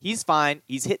 He's fine.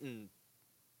 He's hitting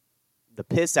the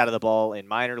piss out of the ball in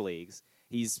minor leagues.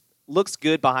 He's looks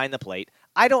good behind the plate.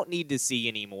 I don't need to see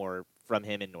any more from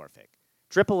him in Norfolk.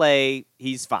 AAA,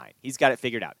 he's fine. He's got it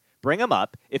figured out. Bring him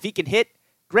up. If he can hit,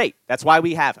 great. That's why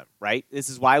we have him, right? This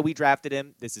is why we drafted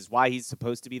him. This is why he's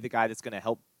supposed to be the guy that's going to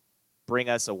help bring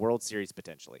us a World Series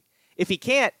potentially. If he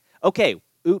can't, okay,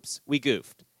 oops, we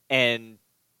goofed. And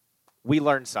we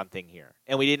learned something here.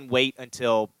 And we didn't wait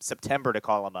until September to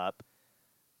call him up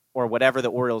or whatever the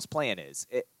Orioles' plan is.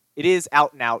 It is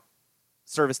out-and-out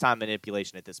service time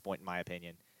manipulation at this point, in my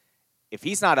opinion. If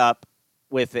he's not up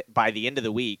with it by the end of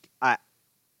the week,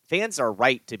 fans are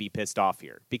right to be pissed off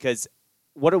here because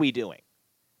what are we doing?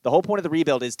 The whole point of the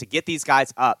rebuild is to get these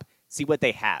guys up, see what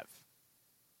they have.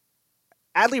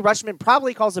 Adley Rutschman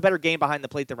probably calls a better game behind the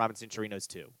plate than Robinson Chirinos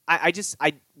too.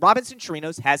 Robinson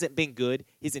Chirinos hasn't been good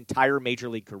his entire major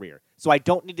league career, so I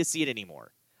don't need to see it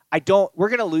anymore. We're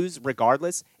going to lose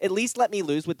regardless. At least let me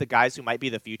lose with the guys who might be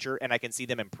the future, and I can see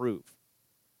them improve.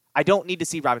 I don't need to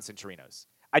see Robinson Chirinos.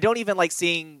 I don't even like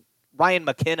seeing Ryan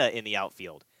McKenna in the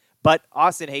outfield, but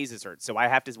Austin Hayes is hurt, so I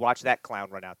have to watch that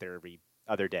clown run out there every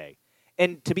other day.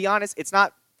 And to be honest, it's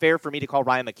not fair for me to call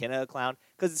Ryan McKenna a clown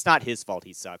because it's not his fault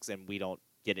he sucks and we don't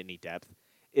get any depth.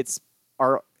 It's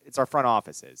our front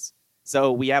offices.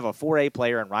 So we have a 4A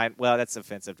player and Ryan. Well, that's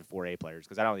offensive to 4A players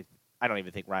because I don't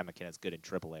even think Ryan McKenna's good in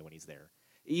AAA when he's there.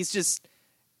 He's just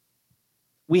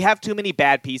we have too many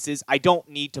bad pieces. I don't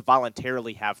need to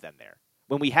voluntarily have them there.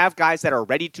 When we have guys that are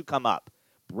ready to come up,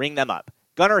 bring them up.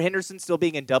 Gunnar Henderson still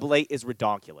being in AA is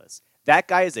redonkulous. That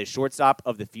guy is a shortstop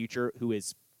of the future who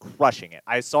is crushing it.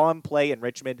 I saw him play in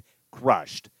Richmond,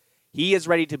 crushed. He is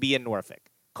ready to be in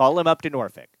Norfolk. Call him up to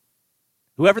Norfolk.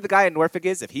 Whoever the guy in Norfolk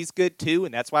is, if he's good too,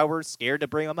 and that's why we're scared to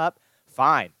bring him up,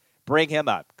 fine. Bring him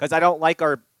up. Because I don't like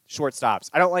our shortstops.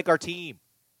 I don't like our team.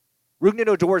 Rougned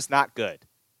Odor's not good.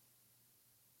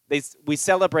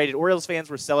 Orioles fans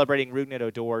were celebrating Rougned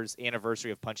Odor's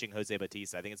anniversary of punching Jose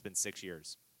Bautista. I think it's been 6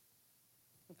 years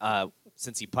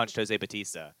since he punched Jose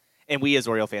Bautista. And we as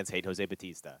Oriole fans hate Jose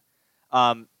Bautista.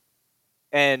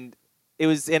 And it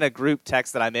was in a group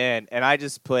text that I'm in, and I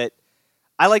just put,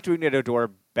 I liked Rougned Odor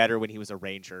better when he was a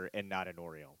Ranger and not an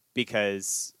Oriole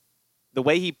because the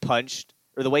way he punched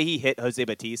or the way he hit Jose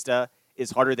Bautista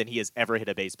is harder than he has ever hit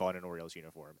a baseball in an Orioles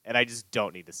uniform, and I just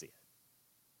don't need to see it.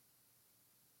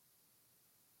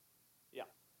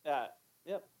 Yeah.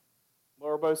 Yep. Well,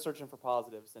 we're both searching for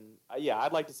positives, and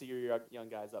I'd like to see your young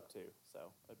guys up too, so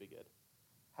that'd be good.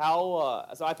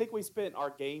 So I think we spent our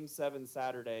Game 7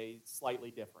 Saturday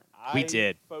slightly different. We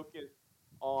did. Focused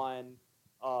on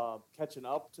catching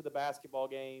up to the basketball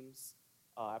games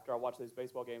after I watched those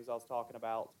baseball games I was talking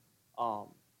about.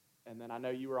 And then I know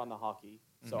you were on the hockey.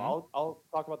 So I'll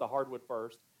talk about the hardwood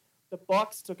first. The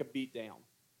Bucks took a beat down.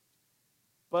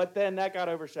 But then that got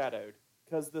overshadowed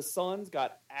because the Suns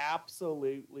got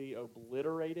absolutely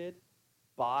obliterated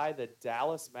by the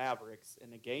Dallas Mavericks in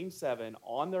the Game 7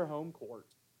 on their home court.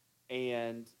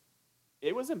 And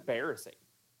it was embarrassing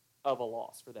of a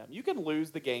loss for them. You can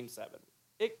lose the Game 7.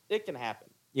 It can happen.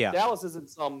 Yeah. Dallas isn't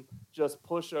some just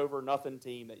pushover nothing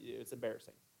team that it's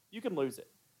embarrassing. You can lose it.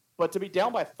 But to be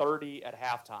down by 30 at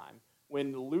halftime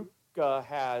when Luka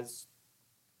has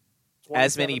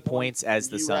as many points as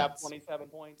the you Suns. have 27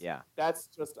 points. Yeah. That's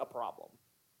just a problem.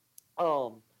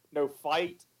 No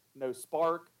fight, no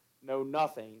spark, no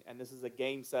nothing. And this is a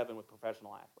Game 7 with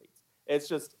professional athletes. It's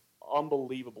just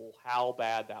unbelievable how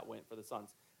bad that went for the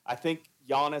Suns. I think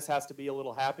Giannis has to be a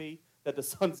little happy that the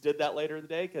Suns did that later in the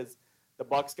day because the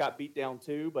Bucks got beat down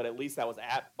too, but at least that was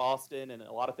at Boston and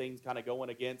a lot of things kind of going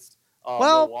against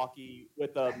Milwaukee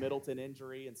with the Middleton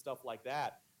injury and stuff like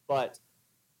that. But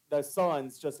the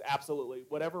Suns just absolutely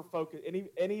whatever focus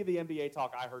any of the NBA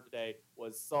talk I heard today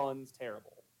was Suns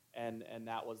terrible, and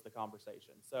that was the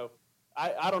conversation. So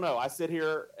I don't know. I sit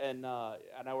here and I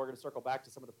know we're going to circle back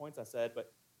to some of the points I said,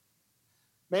 but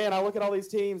man, I look at all these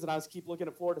teams and I just keep looking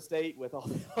at Florida State with all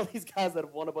these guys that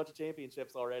have won a bunch of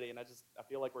championships already, and I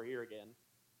feel like we're here again.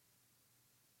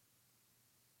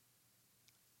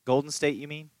 Golden State, you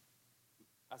mean?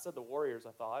 I said the Warriors,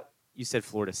 I thought. You said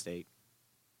Florida State.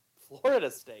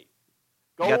 Florida State.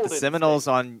 You got the Seminoles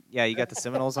on. Yeah, you got the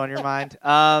Seminoles on your mind.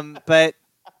 But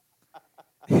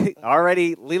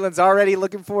Leland's already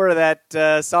looking forward to that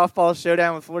softball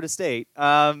showdown with Florida State.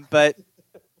 But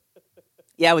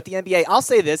yeah, with the NBA, I'll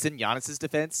say this in Giannis's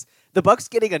defense: the Bucks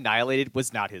getting annihilated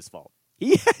was not his fault.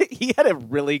 He had a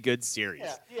really good series.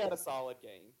 Yeah, he had a solid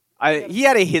game. He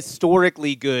had a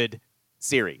historically good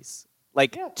series,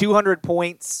 200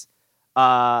 points,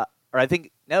 or I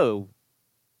think no.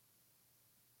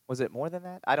 Was it more than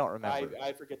that? I don't remember.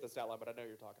 I forget the stat line, but I know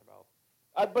you're talking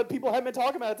about. But people haven't been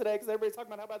talking about it today because everybody's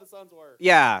talking about how bad the Suns were.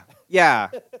 Yeah.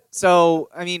 So,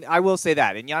 I mean, I will say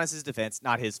that. In Giannis's defense,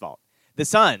 not his fault. The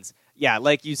Suns, yeah,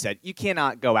 like you said, you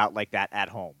cannot go out like that at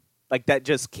home. Like, that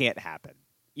just can't happen.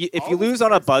 If you lose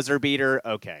on a buzzer beater,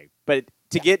 okay. But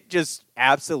to get just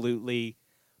absolutely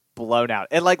blown out.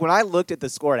 And, when I looked at the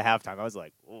score at halftime, I was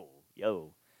like, oh,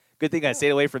 yo. Good thing I stayed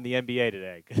away from the NBA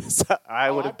today because I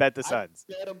would have bet the Suns.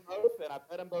 I bet them both, and I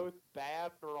bet them both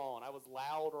bad wrong. I was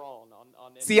loud wrong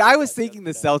on NBA. See, I was thinking the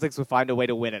Celtics would find a way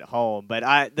to win at home,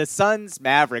 but the Suns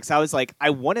Mavericks, I was like, I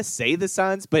want to say the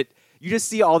Suns, but you just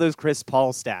see all those Chris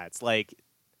Paul stats. Like,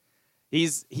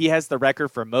 he has the record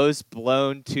for most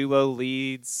blown 2-0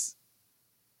 leads.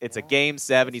 It's a Game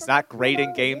 7. He's not great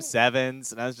in Game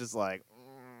 7s, and I was just like,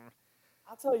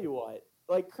 I'll tell you what.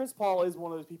 Chris Paul is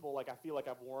one of those people, I feel like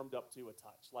I've warmed up to a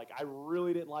touch. I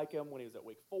really didn't like him when he was at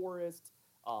Wake Forest.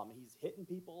 He's hitting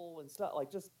people and stuff.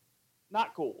 Just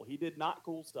not cool. He did not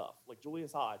cool stuff.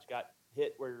 Julius Hodge got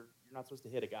hit where you're not supposed to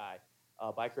hit a guy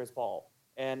by Chris Paul.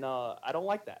 And I don't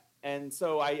like that. And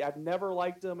so I've never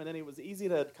liked him. And then it was easy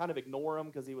to kind of ignore him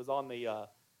because he was on the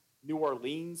New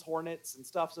Orleans Hornets and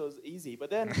stuff, so it was easy. But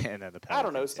then, I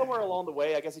don't know, somewhere along the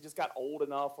way, I guess he just got old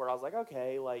enough where I was like,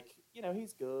 okay,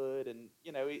 he's good, and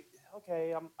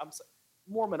I'm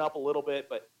warming up a little bit,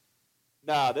 but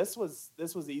nah, this was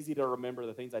easy to remember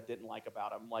the things I didn't like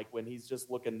about him, when he's just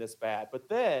looking this bad. But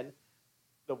then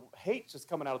the hate just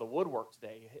coming out of the woodwork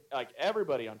today,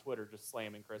 everybody on Twitter just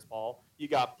slamming Chris Paul. You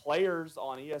got players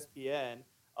on ESPN,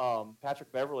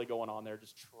 Patrick Beverly going on there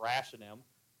just trashing him.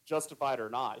 Justified or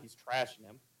not, he's trashing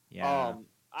him. Yeah.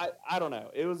 I don't know.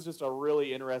 It was just a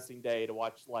really interesting day to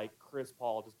watch Chris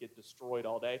Paul just get destroyed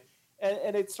all day.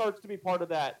 And it starts to be part of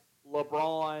that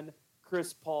LeBron,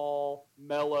 Chris Paul,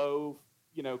 Melo,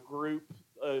 group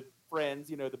of friends,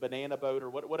 the banana boat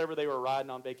or whatever they were riding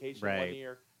on vacation one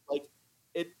year.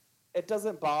 It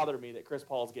doesn't bother me that Chris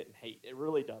Paul's getting hate. It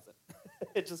really doesn't.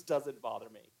 It just doesn't bother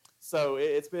me. So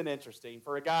it's been interesting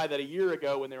for a guy that a year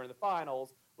ago when they were in the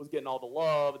finals was getting all the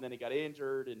love, and then he got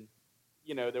injured, and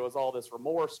there was all this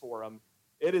remorse for him.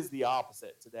 It is the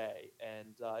opposite today,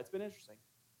 and it's been interesting.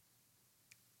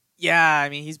 Yeah, I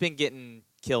mean, he's been getting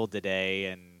killed today,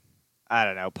 and I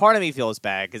don't know. Part of me feels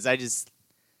bad because I just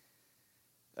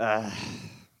that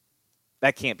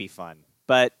can't be fun.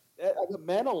 But the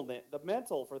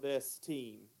mental for this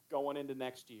team going into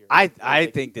next year. I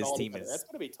think this team that's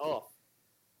going to be tough.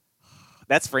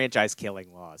 That's franchise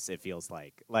killing loss. It feels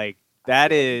like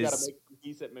that is. You got to make some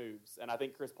decent moves, and I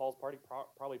think Chris Paul's probably part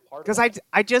of Because that.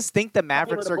 I just think the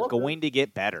Mavericks to are Booker. going to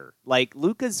get better. Like,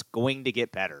 Luka's going to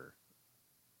get better.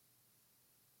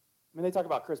 I mean, they talk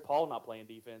about Chris Paul not playing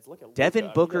defense. Look at Devin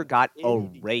Luka. Booker got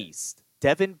any erased.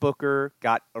 Devin Booker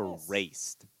got Yes.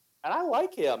 erased. And I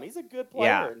like him. He's a good player.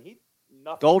 Yeah. And he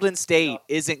nothing. Golden State Nothing.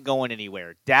 isn't going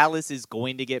anywhere. Dallas is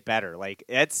going to get better. Like,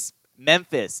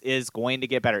 Memphis is going to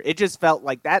get better. It just felt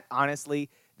like that, honestly,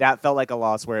 that felt like a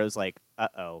loss where it was like,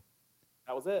 uh-oh,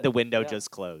 That was it. the window Yeah. just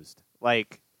closed.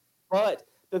 Like, But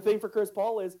the thing for Chris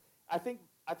Paul is, I think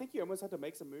you almost have to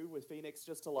make some move with Phoenix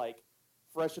just to like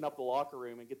freshen up the locker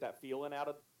room and get that feeling out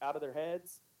of their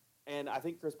heads. And I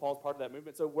think Chris Paul's part of that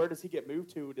movement. So where does he get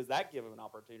moved to? Does that give him an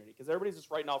opportunity? Because everybody's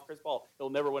just writing off Chris Paul. He'll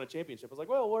never win a championship. It's like,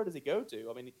 well, where does he go to?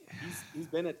 I mean, he's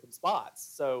been at some spots.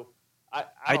 So I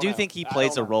do don't know. think he I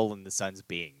plays a don't know. role in the Suns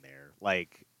being there,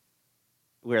 like,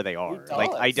 where they are. does.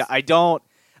 Like, I don't.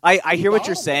 I hear what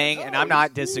you're does. saying, No, and I'm he's not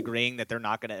huge. disagreeing that they're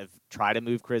not going to try to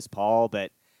move Chris Paul,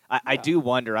 but I Yeah. do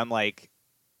wonder. I'm like,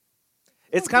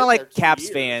 it's He'll kind of get there like 2 Caps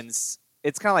years. fans.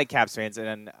 It's kind of like Caps fans, and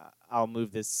then I'll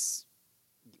move this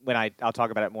when I'll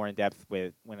talk about it more in depth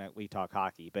when we talk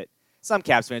hockey. But some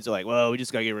Caps fans are like, well, we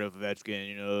just got to get rid of Ovechkin.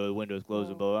 You know, the window's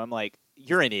closing. Well, But I'm like,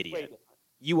 you're an Way idiot. different.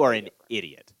 You are way an different.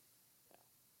 idiot.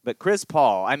 But Chris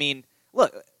Paul, I mean,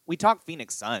 look, we talk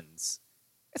Phoenix Suns.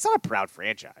 It's not a proud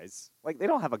franchise. Like, they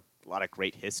don't have a lot of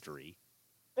great history.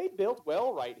 They built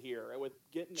well right here with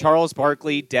getting Charles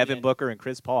Barkley, and- Devin Booker, and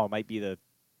Chris Paul might be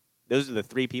those are the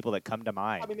three people that come to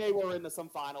mind. I mean, they were in some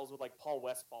finals with like Paul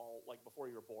Westphal, like before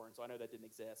you were born. So I know that didn't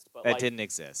exist, but that like, didn't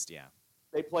exist, yeah.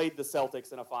 they played the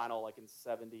Celtics in a final like in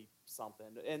 70 something,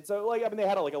 and so like I mean they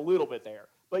had like a little bit there.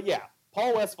 But yeah,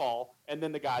 Paul Westphal, and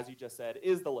then the guys you just said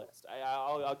is the list.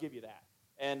 I'll give you that.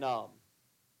 And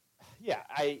yeah,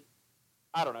 I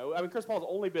don't know. I mean, Chris Paul's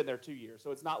only been there 2 years,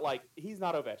 so it's not like he's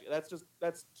not Ovechkin.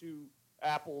 That's two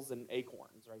apples and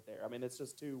acorns right there. I mean, it's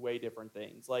just two way different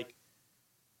things. Like.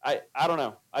 I don't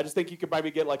know. I just think you could maybe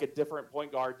get like a different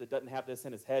point guard that doesn't have this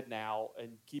in his head now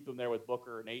and keep him there with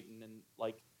Booker and Ayton, and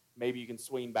like maybe you can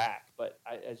swing back. But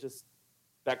it's just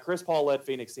that Chris Paul led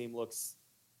Phoenix team looks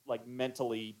like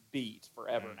mentally beat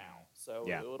forever now. So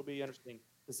Yeah. it'll be interesting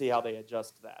to see how they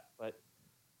adjust to that. But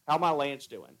how my Lance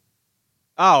doing?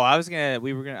 Oh, I thought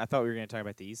we were gonna talk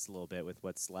about the East a little bit with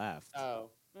what's left. Oh,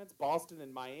 it's Boston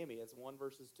and Miami. It's 1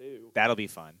 versus 2. That'll be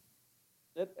fun.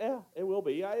 It will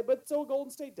be. But so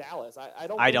Golden State, Dallas. I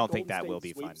don't. I don't think Golden that will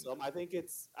State be sweeps fun. them. I think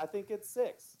it's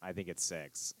 6. I think it's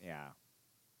 6. Yeah.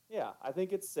 Yeah, I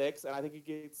think it's 6, and I think you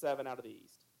get 7 out of the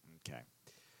East. Okay.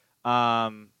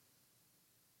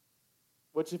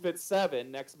 Which, if it's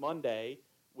 7 next Monday,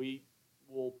 we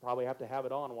will probably have to have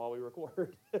it on while we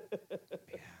record.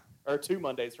 Or 2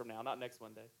 Mondays from now, not next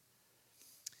Monday.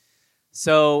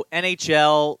 So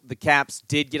NHL, the Caps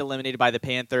did get eliminated by the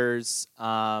Panthers.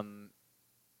 But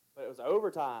it was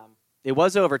overtime. It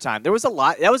was overtime. That was a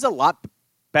lot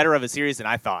better of a series than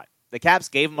I thought. The Caps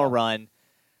gave them a run.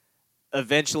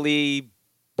 Eventually,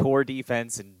 poor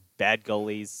defense and bad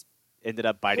goalies ended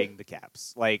up biting the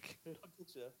Caps. Like,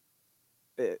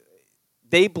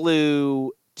 they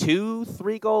blew 2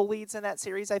 3-goal leads in that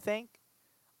series, I think,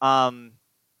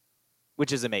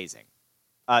 which is amazing.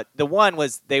 The one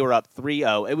was they were up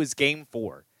 3-0. It was Game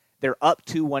 4. They're up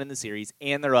 2-1 in the series,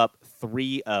 and they're up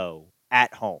 3-0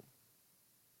 at home.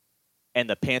 And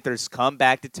the Panthers come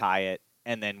back to tie it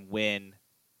and then win.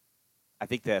 I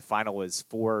think the final was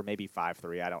 4, maybe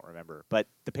 5-3. I don't remember. But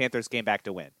the Panthers came back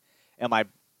to win. And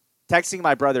texting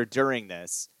my brother during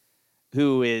this,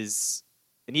 who is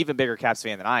an even bigger Caps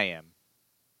fan than I am,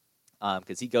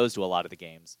 because he goes to a lot of the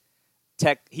games,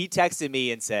 he texted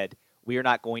me and said, "We are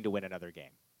not going to win another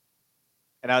game."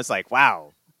 And I was like,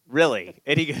 wow, really?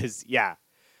 And he goes, yeah.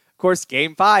 Of course,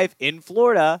 Game 5 in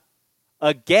Florida,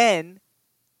 again,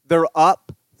 they're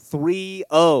up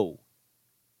 3-0.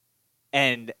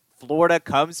 And Florida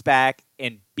comes back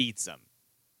and beats them.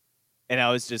 And I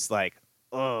was just like,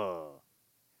 ugh,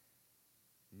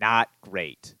 not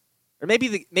great. Or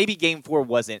maybe Game 4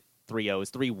 wasn't 3-0, it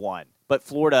was 3-1. But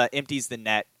Florida empties the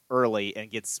net early and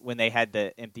when they had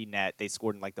the empty net, they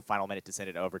scored in like the final minute to send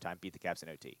it to overtime, beat the Caps in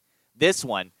OT. This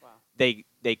one, Wow.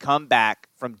 they come back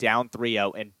from down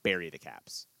 3-0 and bury the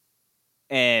Caps.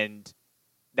 And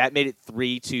that made it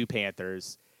 3-2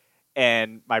 Panthers.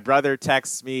 And my brother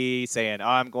texts me saying, "Oh,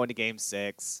 I'm going to Game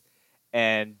 6."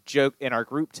 And joke in our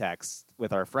group text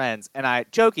with our friends. And I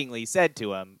jokingly said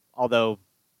to him, although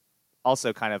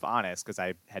also kind of honest because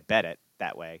I had bet it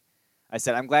that way, I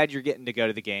said, "I'm glad you're getting to go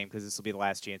to the game because this will be the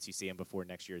last chance you see him before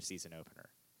next year's season opener."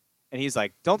 And he's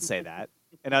like, "Don't say that."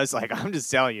 And I was like, "I'm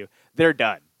just telling you, they're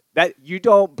done. That you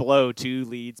don't blow 2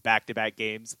 leads back-to-back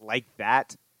games like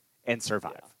that and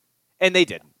survive. Yeah. And they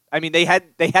didn't. I mean, they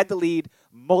had the lead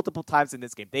multiple times in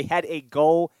this game. They had a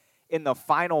goal in the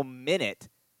final minute,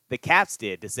 the Caps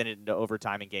did, to send it into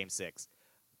overtime in Game 6.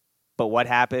 But what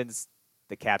happens?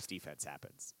 The Caps defense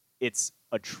happens. It's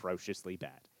atrociously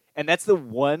bad. And that's the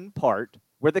one part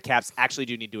where the Caps actually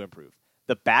do need to improve.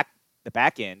 The back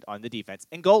end on the defense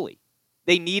and goalie.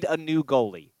 They need a new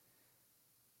goalie.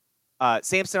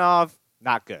 Samsonov,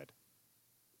 not good.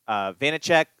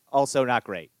 Vanacek, also not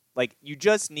great. Like, you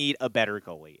just need a better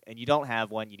goalie, and you don't have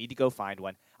one. You need to go find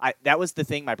one. That was the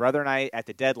thing my brother and I, at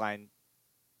the deadline,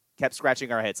 kept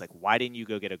scratching our heads. Like, why didn't you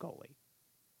go get a goalie?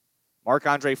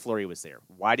 Marc-Andre Fleury was there.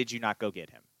 Why did you not go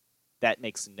get him? That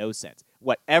makes no sense.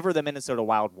 Whatever the Minnesota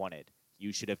Wild wanted,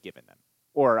 you should have given them.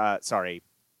 Or, sorry,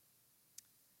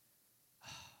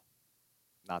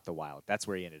 not the Wild. That's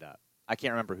where he ended up. I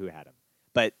can't remember who had him.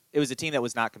 But it was a team that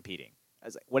was not competing. I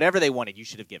was like, whatever they wanted, you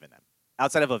should have given them.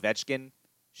 Outside of Ovechkin,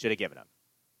 should have given them.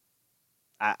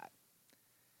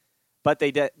 But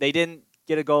they didn't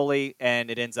get a goalie, and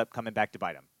it ends up coming back to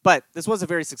bite them. But this was a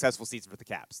very successful season for the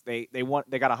Caps. They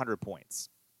got 100 points,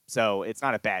 so it's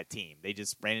not a bad team. They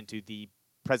just ran into the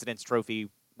President's Trophy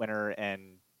winner,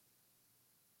 and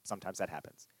sometimes that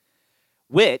happens.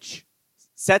 Which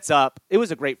sets up. It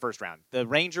was a great first round. The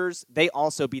Rangers, they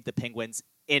also beat the Penguins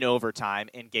in overtime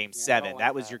in Game 7.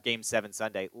 That was your Game 7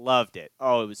 Sunday. Loved it.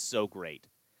 Oh, it was so great.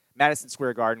 Madison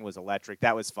Square Garden was electric.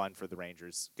 That was fun for the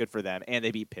Rangers. Good for them. And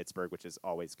they beat Pittsburgh, which is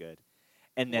always good.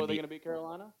 And then Were they going to beat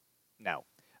Carolina? No.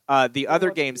 The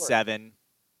other Game 7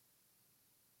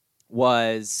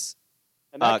 was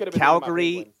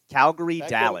Calgary, that Dallas. That could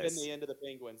have been the end of the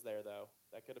Penguins there,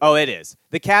 though. It is.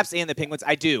 The Caps and the Penguins.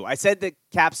 I do. I said the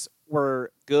Caps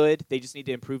were good. They just need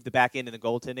to improve the back end and the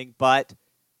goaltending. But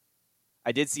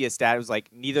I did see a stat. It was like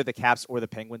neither the Caps or the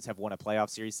Penguins have won a playoff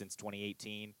series since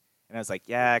 2018. And I was like,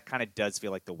 yeah, it kind of does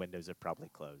feel like the windows have probably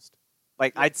closed.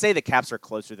 Like, I'd say the Caps are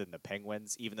closer than the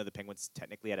Penguins, even though the Penguins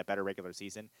technically had a better regular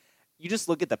season. You just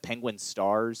look at the Penguins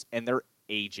stars, and they're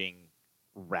aging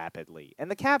rapidly.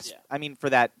 And the Caps, I mean, for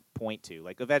that point, too.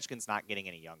 Like, Ovechkin's not getting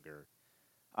any younger.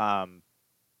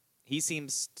 He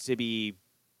seems to be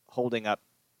holding up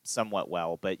somewhat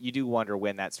well, but you do wonder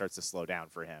when that starts to slow down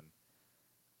for him.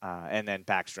 And then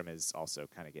Backstrom is also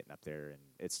kind of getting up there, and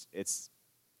it's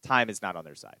time is not on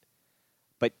their side.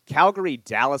 But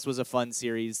Calgary-Dallas was a fun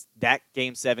series. That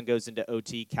Game 7 goes into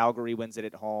OT. Calgary wins it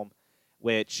at home,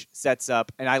 which sets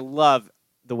up, and I love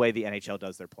the way the NHL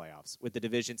does their playoffs. With the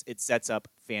divisions, it sets up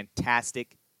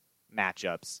fantastic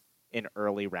matchups in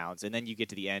early rounds. And then you get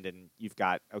to the end, and you've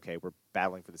got, okay, we're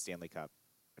battling for the Stanley Cup,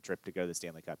 a trip to go to the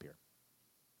Stanley Cup here.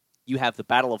 You have the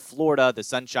Battle of Florida, the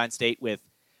Sunshine State, with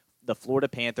the Florida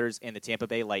Panthers and the Tampa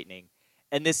Bay Lightning.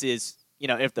 And this is,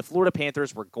 if the Florida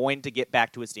Panthers were going to get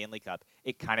back to a Stanley Cup,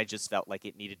 it kind of just felt like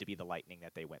it needed to be the Lightning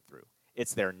that they went through.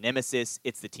 It's their nemesis.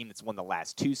 It's the team that's won the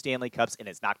last 2 Stanley Cups and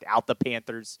has knocked out the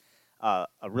Panthers, a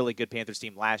really good Panthers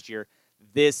team last year.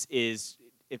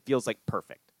 It feels like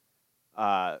perfect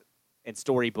and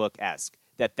storybook-esque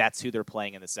that's who they're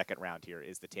playing in the second round here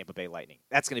is the Tampa Bay Lightning.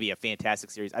 That's going to be a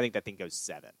fantastic series. I think that thing goes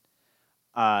 7.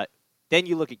 Then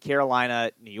you look at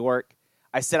Carolina, New York.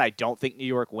 I said I don't think New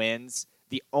York wins.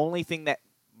 The only thing that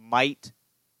might,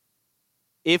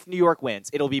 if New York wins,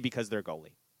 it'll be because their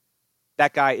goalie.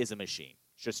 That guy is a machine.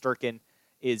 Shesterkin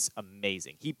is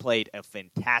amazing. He played a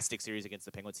fantastic series against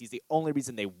the Penguins. He's the only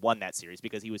reason they won that series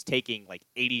because he was taking like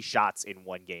 80 shots in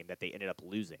one game that they ended up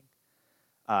losing.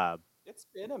 It's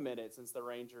been a minute since the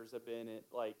Rangers have been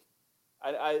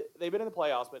they've been in the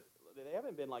playoffs, but they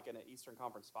haven't been like in an Eastern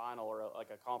Conference final or like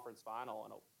a conference final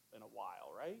in a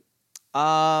while, right?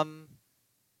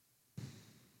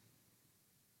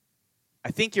 I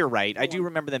think you're right. I do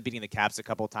remember them beating the Caps a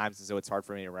couple of times, and so it's hard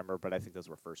for me to remember, but I think those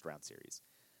were first-round series.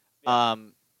 Yeah.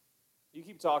 You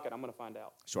keep talking. I'm going to find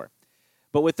out. Sure.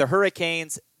 But with the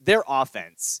Hurricanes, their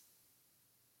offense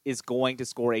is going to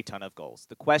score a ton of goals.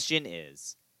 The question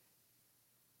is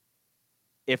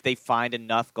if they find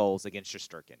enough goals against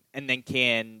Shesterkin, and then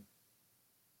can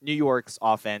New York's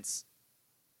offense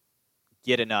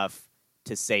get enough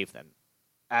to save them?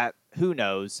 Who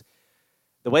knows?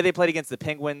 The way they played against the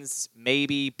Penguins,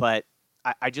 maybe, but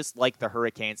I just like the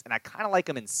Hurricanes, and I kind of like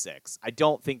them in 6. I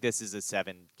don't think this is a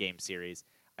 7-game series.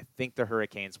 I think the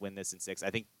Hurricanes win this in 6.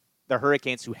 I think the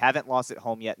Hurricanes, who haven't lost at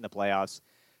home yet in the playoffs,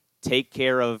 take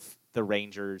care of the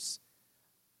Rangers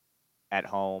at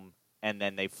home, and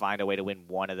then they find a way to win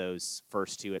one of those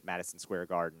first 2 at Madison Square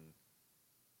Garden.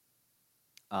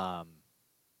 And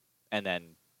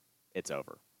then it's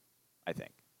over, I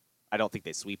think. I don't think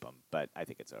they sweep them, but I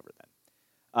think it's over then.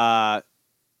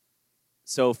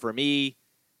 So for me,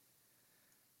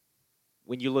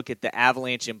 when you look at the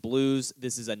Avalanche and Blues,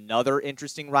 this is another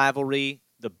interesting rivalry.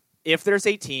 If there's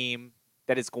a team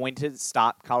that is going to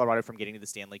stop Colorado from getting to the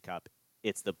Stanley Cup,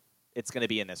 it's going to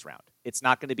be in this round. It's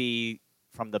not going to be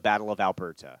from the Battle of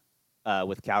Alberta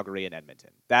with Calgary and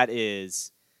Edmonton. That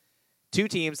is two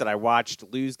teams that I watched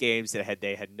lose games that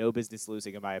they had no business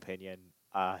losing, in my opinion.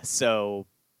 So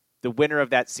the winner of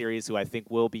that series, who I think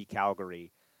will be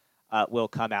Calgary, will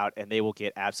come out and they will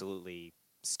get absolutely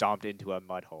stomped into a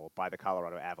mud hole by the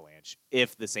Colorado Avalanche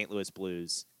if the St. Louis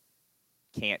Blues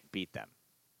can't beat them.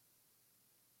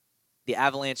 The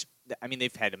Avalanche, I mean,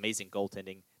 they've had amazing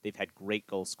goaltending. They've had great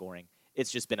goal scoring.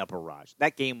 It's just been a barrage.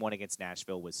 That game 1 against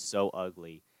Nashville was so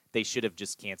ugly. They should have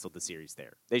just canceled the series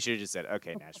there. They should have just said,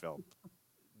 okay, Nashville,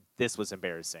 this was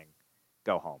embarrassing.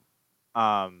 Go home.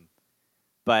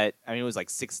 But, I mean, it was like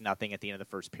 6-0 at the end of the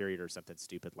first period or something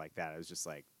stupid like that. I was just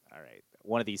like, all right,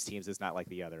 one of these teams is not like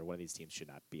the other. One of these teams should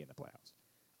not be in the playoffs.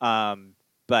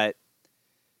 But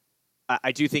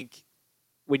I do think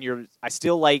I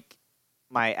still like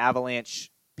my Avalanche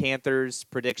Panthers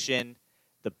prediction.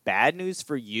 The bad news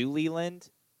for you, Leland,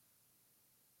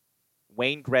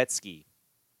 Wayne Gretzky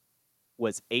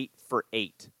was 8 for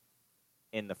 8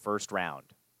 in the first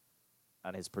round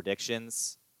on his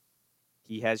predictions.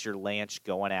 He has your Lanch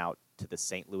going out to the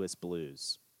St. Louis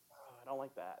Blues. Oh, I don't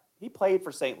like that. He played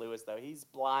for St. Louis, though. He's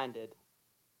blinded.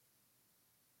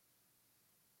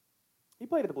 He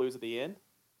played at the Blues at the end.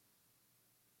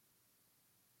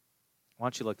 Why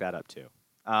don't you look that up, too?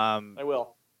 I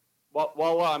will.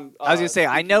 While I'm, I was going to say,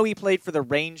 I know he played for the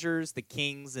Rangers, the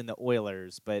Kings, and the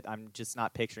Oilers, but I'm just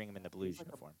not picturing him in the Blues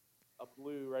uniform. A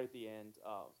blue right at the end.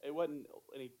 It wasn't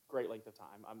any great length of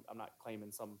time. I'm not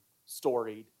claiming some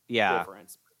storied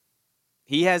difference.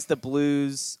 He has the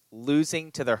Blues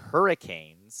losing to the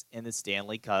Hurricanes in the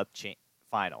Stanley Cup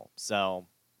final. So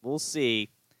we'll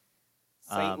see.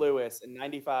 St. Louis in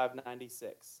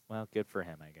 95-96. Well, good for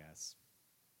him, I guess.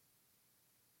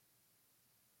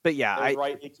 But yeah,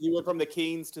 right. He went from the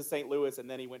Kings to St. Louis, and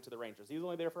then he went to the Rangers. He was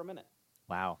only there for a minute.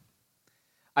 Wow.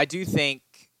 I do think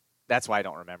that's why I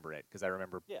don't remember it, because I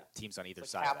remember teams on either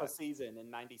side. Half a season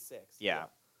in 96. Yeah.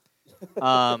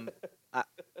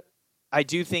 I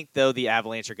do think, though, the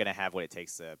Avalanche are going to have what it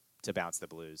takes to bounce the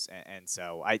Blues. And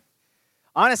so,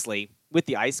 honestly, with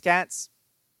the Ice Cats,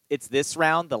 it's this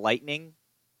round, the Lightning,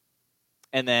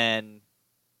 and then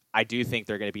I do think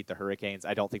they're going to beat the Hurricanes.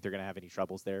 I don't think they're going to have any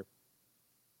troubles there.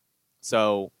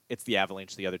 So it's the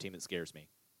Avalanche, the other team that scares me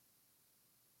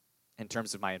in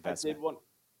terms of my investment.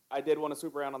 I did want to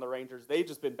swoop around on the Rangers. They've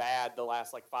just been bad the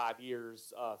last 5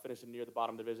 years, finishing near the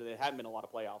bottom division. There hadn't been a lot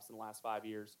of playoffs in the last 5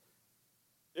 years.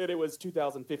 And it was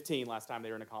 2015 last time they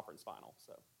were in a conference final.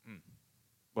 So,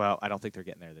 Well, I don't think they're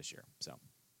getting there this year. So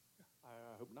I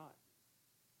hope not.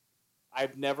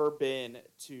 I've never been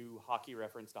to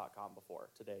hockeyreference.com before.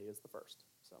 Today is the first.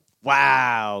 So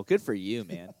wow, good for you,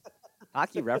 man.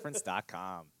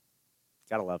 hockeyreference.com.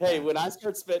 Gotta love that. Hey, when I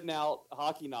start spitting out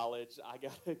hockey knowledge, I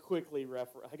gotta quickly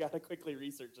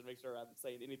research and make sure I'm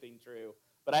saying anything true.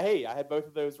 But I had both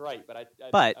of those right, but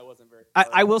I wasn't very.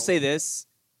 I will say this: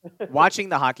 watching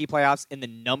the hockey playoffs and the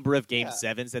number of game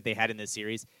sevens that they had in this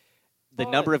series, the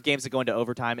number of games that go into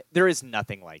overtime, there is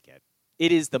nothing like it.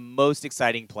 It is the most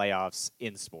exciting playoffs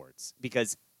in sports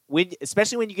because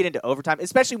especially when you get into overtime,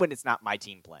 especially when it's not my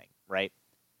team playing, right?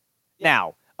 Yeah.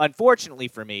 Now, unfortunately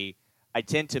for me, I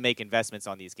tend to make investments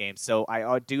on these games, so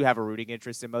I do have a rooting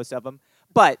interest in most of them.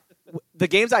 But the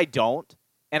games I don't,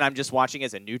 and I'm just watching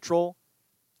as a neutral,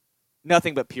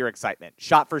 nothing but pure excitement.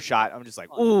 Shot for shot, I'm just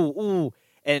like, ooh.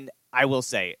 And I will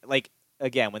say,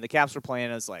 again, when the Caps were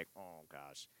playing, I was like, oh,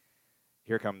 gosh,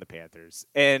 here come the Panthers.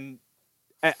 And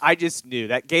I just knew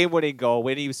that game-winning goal,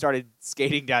 when he started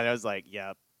skating down, I was like,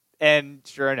 yep. And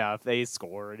sure enough, they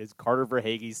scored as Carter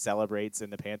Verhaeghe celebrates,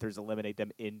 and the Panthers eliminate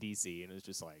them in D.C., and it was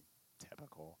just like,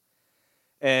 typical.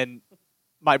 And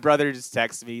my brother just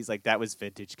texted me. He's like, that was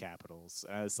vintage Capitals.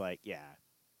 And I was like, yeah,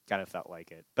 kind of felt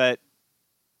like it. But,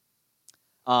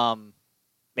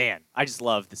 man, I just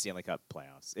love the Stanley Cup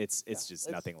playoffs. It's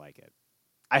just nothing like it.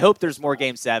 I hope there's more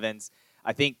Game 7s.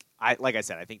 I think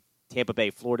Tampa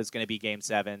Bay, Florida's going to be Game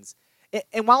 7s.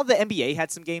 And while the NBA had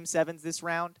some Game 7s this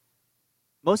round,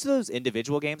 most of those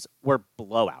individual games were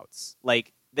blowouts.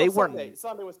 Weren't.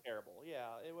 Sunday was terrible. Yeah,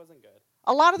 it wasn't good.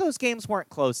 A lot of those games weren't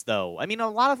close, though. I mean, a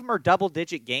lot of them are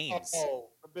double-digit games. Oh,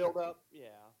 the build-up, yeah.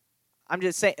 I'm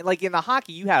just saying, in the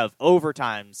hockey, you have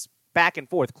overtimes, back and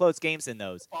forth, close games in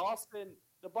those.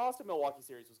 The Boston-Milwaukee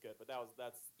series was good, but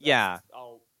that's yeah.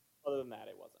 Other than that,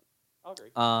 it wasn't. I'll agree.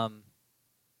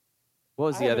 What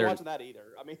was I the haven't been other? watching that either.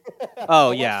 I mean, Oh, I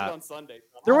watched yeah. it on Sunday.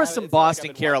 There I was haven't- some it's not like I've Boston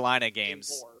been Carolina watching games.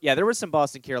 game 4. Yeah, there were some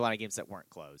Boston Carolina games that weren't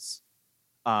close.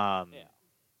 Yeah.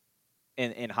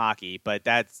 In hockey, but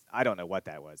I don't know what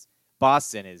that was.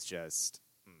 Boston is just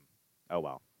oh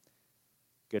well.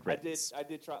 Good riddance. I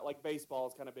did try, like, baseball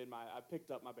has kind of been I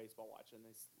picked up my baseball watching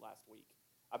this last week.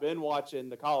 I've been watching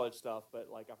the college stuff, but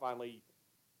like I finally,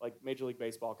 like, Major League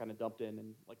Baseball kind of dumped in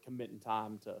and like committing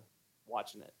time to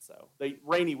watching it. So the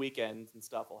rainy weekends and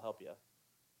stuff will help you.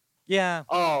 Yeah.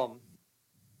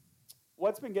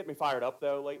 What's been getting me fired up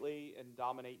though lately and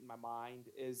dominating my mind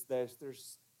is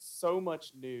there's so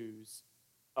much news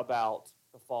about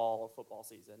the fall of football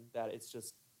season that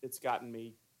it's gotten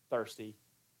me thirsty.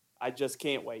 I just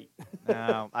can't wait.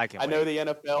 No, I can. I know the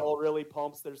NFL really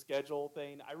pumps their schedule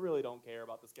thing. I really don't care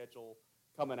about the schedule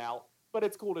coming out, but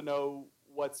it's cool to know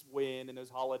what's when and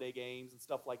those holiday games and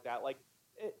stuff like that. Like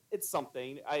it's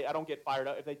something. I don't get fired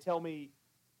up if they tell me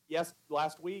yes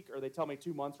last week or they tell me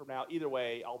 2 months from now. Either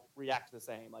way, I'll react the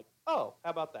same. Like, oh,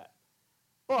 how about that?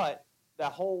 But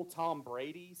that whole Tom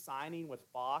Brady signing with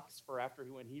Fox for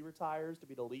when he retires to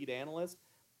be the lead analyst,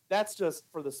 that's just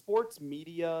for the sports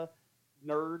media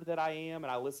nerd that I am,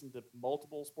 and I listen to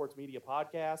multiple sports media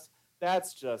podcasts.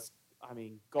 That's just, I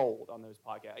mean, gold on those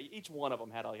podcasts. Each one of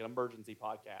them had like an emergency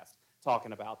podcast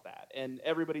talking about that, and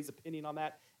everybody's opinion on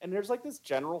that. And there's like this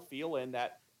general feeling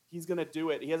that he's going to do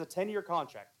it. He has a 10-year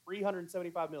contract,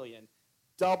 $375 million,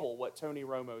 double what Tony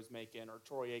Romo's making or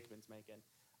Troy Aikman's making.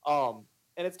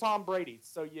 And it's Tom Brady,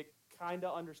 so you kind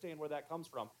of understand where that comes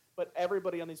from. But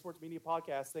everybody on these sports media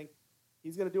podcasts think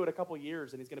he's going to do it a couple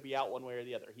years and he's going to be out one way or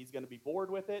the other. He's going to be bored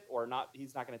with it or not.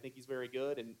 He's not going to think he's very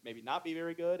good and maybe not be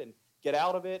very good and get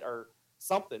out of it or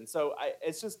something. So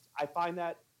I find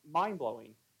that mind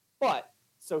blowing. But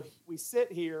so we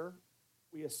sit here,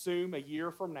 we assume a year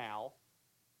from now,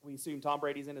 we assume Tom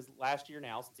Brady's in his last year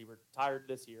now since he retired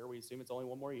this year. We assume it's only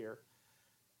one more year.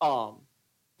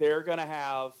 They're going to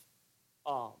have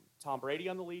Tom Brady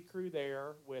on the lead crew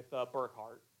there with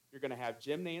Burkhardt. You're going to have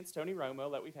Jim Nantz, Tony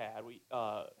Romo that we've had. We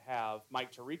have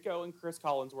Mike Tirico and Chris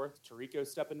Collinsworth. Tirico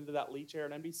stepping into that lead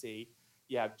chair at NBC.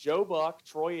 You have Joe Buck,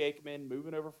 Troy Aikman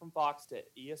moving over from Fox to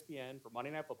ESPN for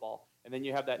Monday Night Football. And then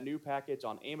you have that new package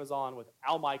on Amazon with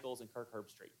Al Michaels and Kirk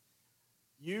Herbstreit.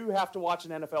 You have to watch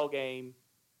an NFL game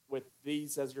with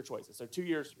these as your choices. So 2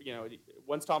 years,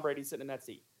 once Tom Brady's sitting in that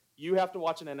seat, you have to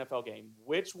watch an NFL game.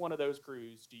 Which one of those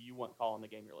crews do you want calling the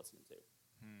game you're listening to?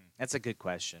 That's a good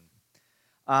question.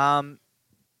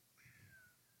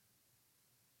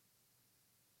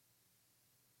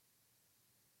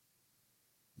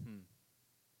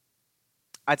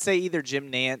 I'd say either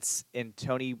Jim Nantz and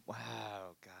Tony. Oh God,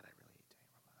 I really hate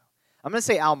Tony Romo. I'm gonna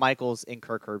say Al Michaels and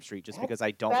Kirk Herbstreit just because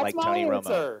I don't like Tony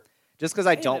Romo. Just because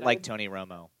I don't like Tony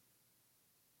Romo.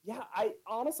 Yeah, I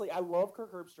love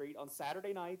Kirk Herbstreit. On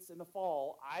Saturday nights in the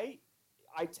fall, I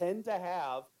tend to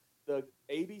have the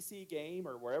ABC game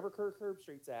or wherever Kirk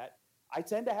Herbstreit's at. I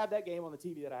tend to have that game on the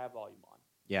TV that I have volume on.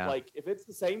 Yeah. Like if it's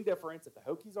the same difference, if the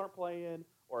Hokies aren't playing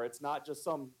or it's not just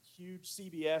some huge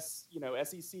CBS,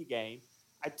 SEC game,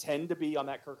 I tend to be on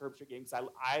that Kirk Herbstreit game because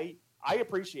I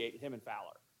appreciate him and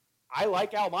Fowler. I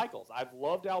like Al Michaels. I've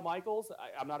loved Al Michaels.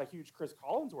 I'm not a huge Chris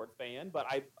Collinsworth fan, but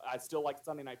I still like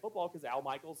Sunday Night Football because Al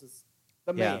Michaels is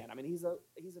the man. I mean, he's an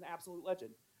absolute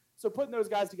legend. So putting those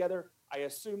guys together, I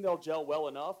assume they'll gel well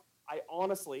enough.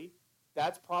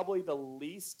 That's probably the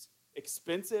least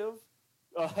expensive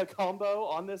combo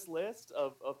on this list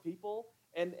of people,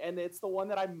 and it's the one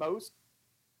that I most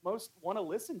want to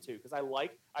listen to because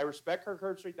I respect Kirk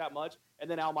Herbstreit that much,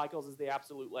 and then Al Michaels is the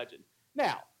absolute legend.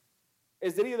 Now,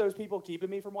 is any of those people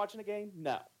keeping me from watching a game?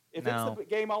 No. If it's the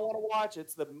game I want to watch,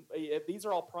 if these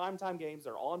are all primetime games.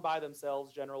 They're on by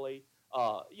themselves generally,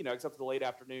 except for the late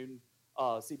afternoon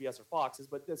CBS or Foxes,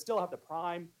 but they still have the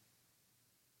prime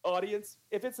audience.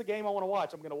 If it's the game I want to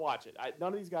watch, I'm going to watch it.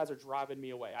 None of these guys are driving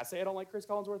me away. I say I don't like Chris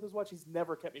Collinsworth as much. He's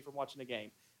never kept me from watching a game.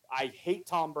 I hate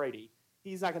Tom Brady.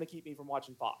 He's not going to keep me from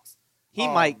watching Fox. He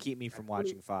might keep me from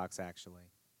watching Fox, actually.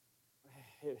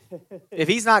 If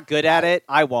he's not good at it,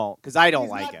 I won't because I don't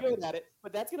like him. He's not good at it,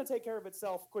 but that's going to take care of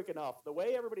itself quick enough. The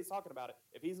way everybody's talking about it,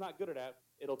 if he's not good at it,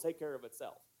 it'll take care of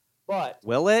itself. But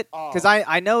will it? Because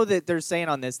I know that they're saying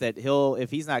on this that if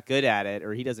he's not good at it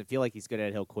or he doesn't feel like he's good at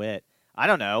it, he'll quit. I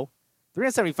don't know.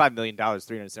 $375 million,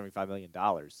 $375 million.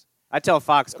 I tell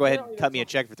Fox, go ahead and cut me a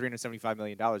check for $375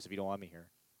 million if you don't want me here.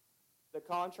 The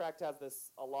contract has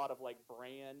a lot of like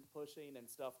brand pushing and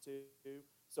stuff too.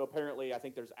 So apparently I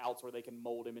think there's outs where they can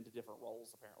mold him into different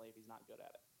roles apparently if he's not good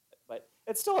at it. But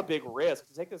it's still a big risk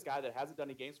to take this guy that hasn't done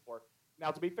any games before.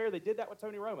 Now, to be fair, they did that with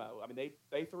Tony Romo. I mean,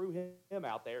 they threw him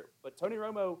out there. But Tony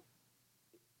Romo,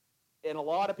 in a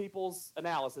lot of people's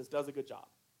analysis, does a good job.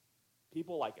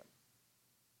 People like him.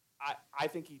 I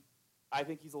think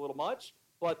he's a little much,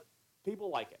 but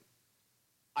people like him.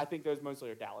 I think those mostly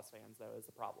are Dallas fans, though, is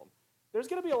the problem. There's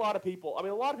going to be a lot of people. I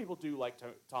mean, a lot of people do like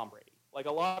Tom Brady. Like,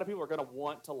 a lot of people are going to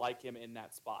want to like him in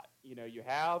that spot. You know, you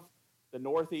have the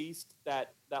Northeast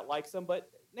that likes him, but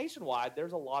nationwide,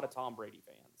 there's a lot of Tom Brady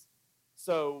fans.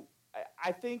 So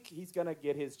I think he's going to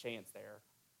get his chance there.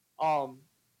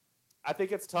 I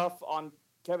think it's tough on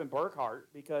Kevin Burkhardt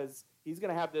because he's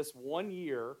going to have this 1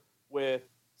 year with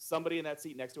somebody in that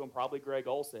seat next to him, probably Greg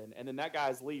Olsen, and then that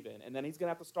guy's leaving, and then he's going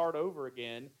to have to start over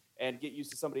again and get used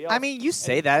to somebody else. I mean, you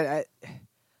say that.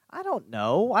 I don't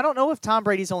know. I don't know if Tom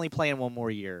Brady's only playing one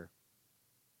more year.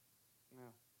 No.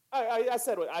 I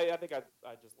said I think I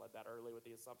just led that early with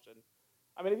the assumption.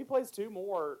 I mean, if he plays 2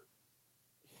 more,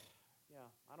 yeah,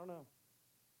 I don't know.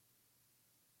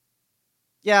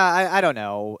 Yeah, I don't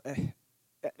know.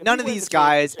 None of these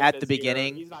guys at the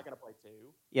beginning. He's not going to play 2.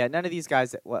 Yeah, none of these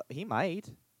guys. Well, he might.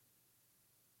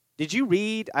 Did you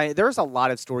read? There's a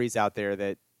lot of stories out there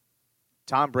that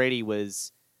Tom Brady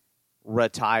was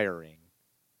retiring,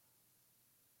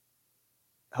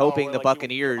 hoping the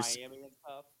Buccaneers. Miami and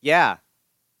stuff? Yeah,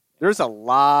 there's a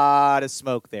lot of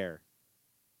smoke there.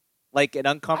 Like an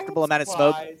uncomfortable amount of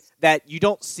smoke that you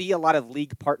don't see a lot of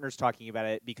league partners talking about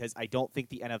it because I don't think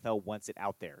the NFL wants it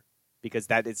out there because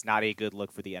that is not a good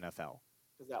look for the NFL.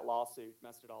 Because that lawsuit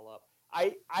messed it all up.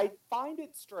 I find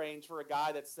it strange for a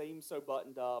guy that seems so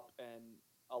buttoned up and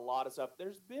a lot of stuff.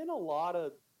 There's been a lot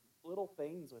of little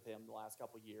things with him the last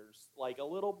couple of years, like a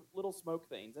little smoke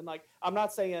things. And like, I'm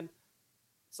not saying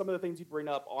some of the things you bring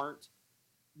up aren't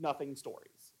nothing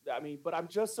stories. I mean, but I'm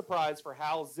just surprised for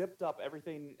how zipped up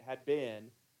everything had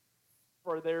been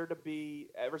for there to be,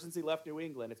 ever since he left New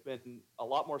England, it's been a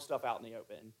lot more stuff out in the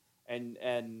open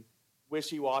and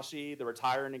wishy-washy, the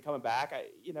retiring and coming back.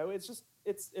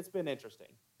 It's been interesting.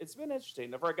 It's been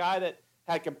interesting. For a guy that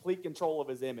had complete control of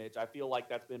his image, I feel like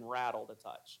that's been rattled a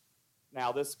touch.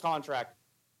 Now, this contract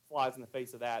flies in the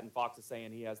face of that, and Fox is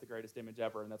saying he has the greatest image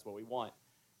ever, and that's what we want.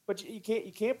 But you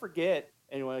can't forget,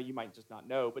 and well, you might just not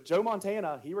know, but Joe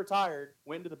Montana, he retired,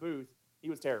 went into the booth, he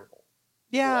was terrible.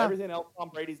 Yeah. So everything else Tom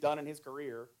Brady's done in his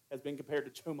career has been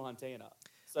compared to Joe Montana.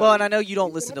 So well, and I know you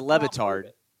don't listen to Le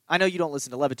Batard. I know you don't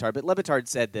listen to Le Batard, but Le Batard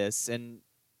said this, and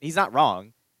he's not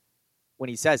wrong when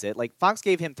he says it. Like, Fox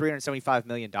gave him $375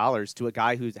 million to a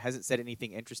guy who hasn't said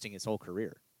anything interesting his whole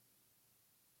career.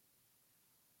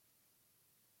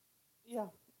 Yeah.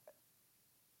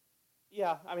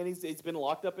 Yeah, I mean, he's been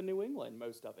locked up in New England,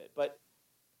 most of it. But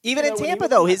even in Tampa,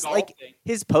 though, his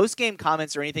post-game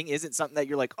comments or anything isn't something that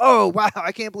you're like, oh, wow,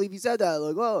 I can't believe he said that.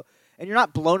 Like, oh, and you're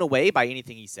not blown away by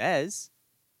anything he says.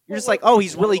 You're just like, oh,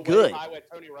 he's really good. I went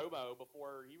Tony Romo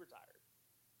before he retired.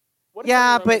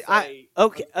 Yeah, but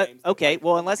okay.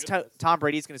 Well, unless Tom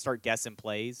Brady's going to start guessing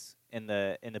plays in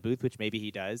the booth, which maybe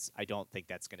he does, I don't think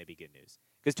that's going to be good news.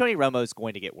 Because Tony Romo is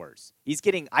going to get worse.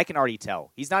 I can already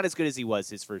tell. He's not as good as he was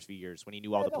his first few years when he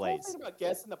knew all the plays. The whole thing about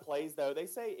guessing the plays, though, they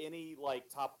say they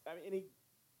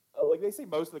say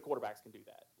most of the quarterbacks can do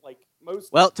that.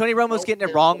 Well, Tony Romo's getting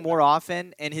it wrong more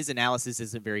often, and his analysis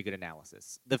isn't very good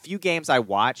analysis. The few games I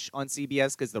watch on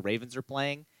CBS because the Ravens are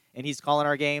playing and he's calling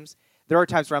our games, there are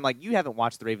times where I'm like, you haven't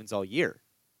watched the Ravens all year.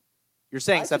 You're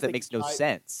saying stuff that makes no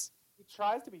sense. He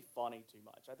tries to be funny too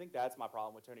much. I think that's my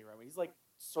problem with Tony Romo. He's like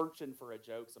searching for a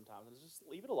joke sometimes, and it's just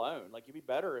leave it alone. Like, you'd be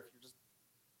better if you're just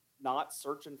not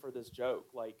searching for this joke.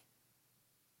 Like,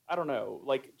 I don't know.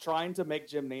 Like, trying to make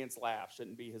Jim Nantz laugh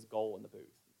shouldn't be his goal in the booth.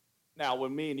 Now,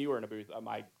 when me and you are in a booth,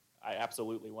 I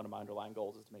absolutely, one of my underlying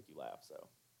goals is to make you laugh. So,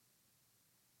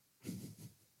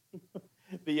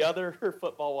 the other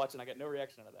football watching, I got no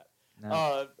reaction out of that.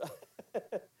 No.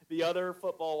 The other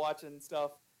football watching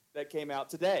stuff that came out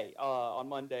today on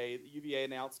Monday, the UVA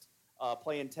announced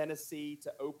playing Tennessee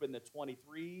to open the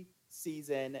 23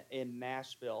 season in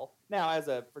Nashville. Now, as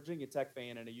a Virginia Tech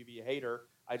fan and a UVA hater,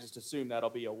 I just assume that'll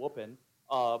be a whooping.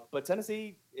 But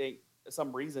Tennessee ain't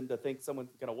some reason to think someone's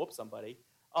going to whoop somebody.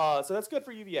 So that's good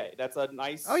for UVA. That's a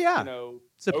nice,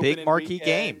 it's a big marquee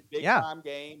game. Big time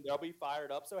game. They'll be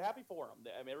fired up. So happy for them.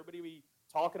 I mean, everybody will be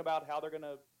talking about how they're going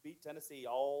to beat Tennessee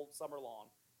all summer long.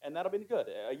 And that'll be good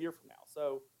a year from now.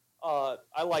 So I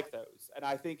like those. And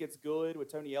I think it's good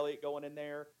with Tony Elliott going in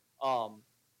there. I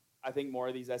think more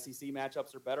of these SEC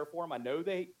matchups are better for them. I know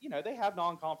they have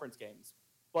non-conference games.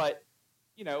 But,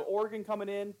 Oregon coming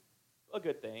in, a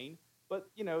good thing. But,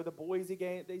 the Boise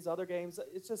game, these other games,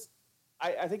 it's just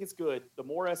I think it's good. The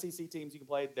more SEC teams you can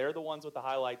play, they're the ones with the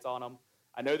highlights on them.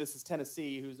 I know this is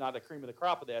Tennessee, who's not the cream of the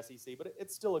crop of the SEC, but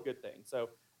it's still a good thing. So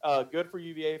Good for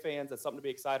UVA fans. That's something to be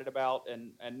excited about,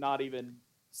 and not even.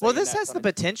 Well, this has the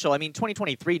potential. I mean,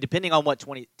 2023, depending on what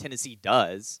Tennessee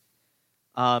does,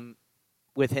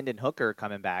 with Hendon Hooker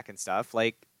coming back and stuff,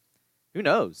 like, who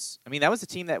knows? I mean, that was a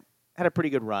team that had a pretty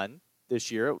good run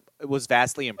this year. It was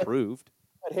vastly improved.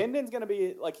 But Hendon's going to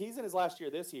be, like, he's in his last year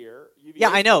this year. Yeah,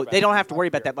 I know. They don't have to worry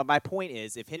about that. But my point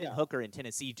is, if Hendon Hooker and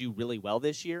Tennessee do really well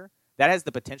this year, that has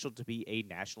the potential to be a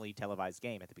nationally televised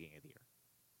game at the beginning of the year.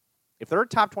 If they're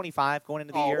top 25 going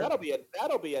into the year,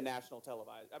 that'll be a national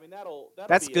televised. I mean, that'll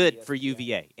that's good for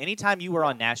UVA. Anytime you are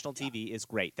on national TV is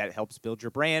great. That helps build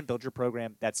your brand, build your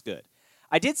program. That's good.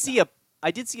 I did see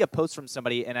a post from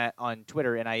somebody on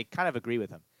Twitter, and I kind of agree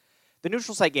with him. The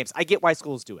neutral site games, I get why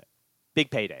schools do it. Big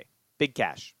payday, big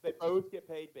cash. They both get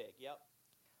paid big. Yep.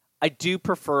 I do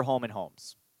prefer home and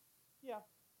homes. Yeah.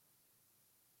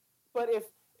 But if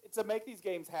to make these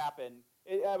games happen,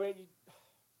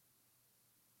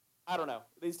 I don't know.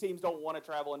 These teams don't want to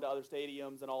travel into other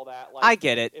stadiums and all that. Like, I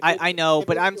get it. I know,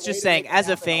 but I'm just saying, as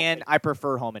a fan, I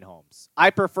prefer home and homes.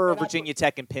 I prefer Virginia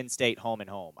Tech and Penn State home and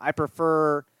home. I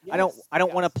prefer. Yes, I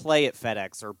don't want to play at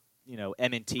FedEx or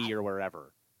M&T or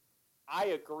wherever. I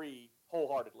agree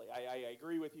wholeheartedly. I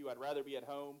agree with you. I'd rather be at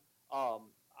home.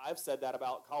 I've said that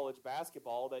about college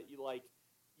basketball, that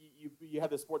you have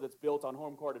this sport that's built on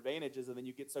home court advantages, and then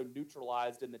you get so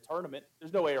neutralized in the tournament.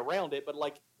 There's no way around it, but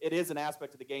it is an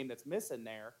aspect of the game that's missing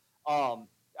there.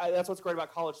 That's what's great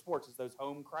about college sports is those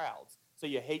home crowds. So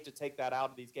you hate to take that out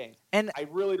of these games. And I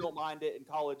really don't mind it in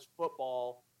college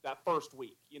football that first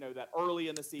week, that early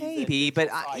in the season. Maybe, but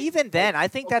even then, I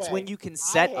think that's when you can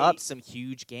set up some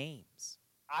huge games.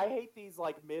 I hate these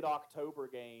mid-October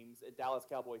games at Dallas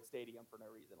Cowboys Stadium for no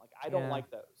reason. I don't like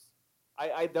those.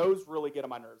 Those really get on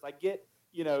my nerves. I get,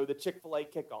 the Chick-fil-A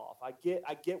kickoff. I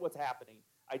get what's happening.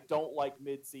 I don't like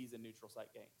mid-season neutral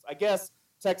site games. I guess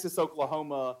Texas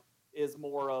Oklahoma is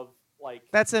more of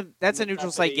that's a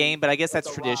neutral site game, but I guess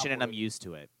that's tradition and I'm used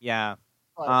to it. Yeah.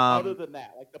 But other than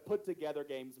that, the put together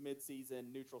games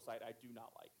mid-season neutral site, I do not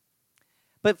like.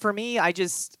 But for me, I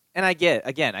get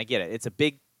it. It's a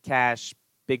big cash,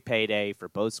 big payday for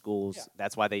both schools. Yeah.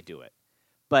 That's why they do it.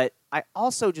 But I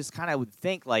also just kind of would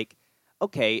think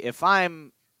okay, if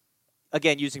I'm,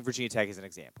 again, using Virginia Tech as an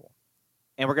example,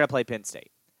 and we're going to play Penn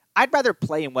State, I'd rather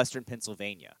play in Western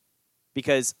Pennsylvania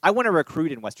because I want to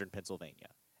recruit in Western Pennsylvania.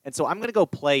 And so I'm going to go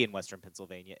play in Western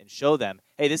Pennsylvania and show them,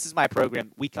 hey, this is my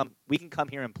program. We can come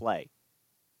here and play.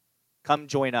 Come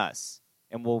join us.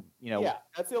 And we'll, Yeah,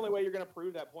 that's the only way you're going to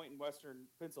prove that point in Western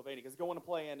Pennsylvania, because going to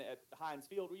play at Heinz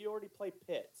Field, you already play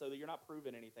Pitt, so you're not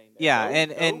proving anything there. Yeah,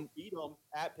 and beat them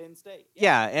at Penn State.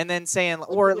 Yeah, and then saying,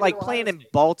 or playing in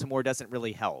Baltimore doesn't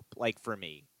really help, for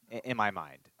me, in my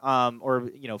mind. Or,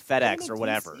 FedEx or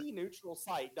whatever. DC neutral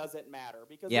site doesn't matter,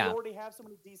 because they already have so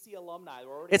many DC alumni.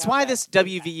 It's why this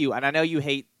WVU, and I know you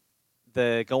hate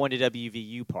the going to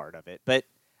WVU part of it, but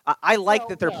I like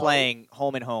that they're playing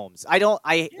home and homes. That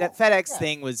FedEx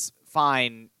thing was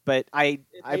fine, but I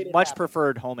much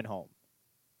preferred home and home.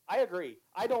 I agree.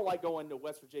 I don't like going to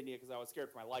West Virginia because I was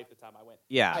scared for my life the time I went.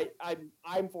 Yeah.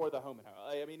 I'm for the home and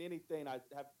home. I mean, anything I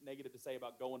have negative to say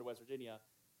about going to West Virginia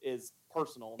is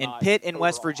personal. And Pitt in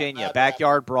West Virginia,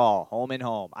 backyard brawl, home and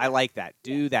home. I like that.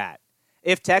 Do that.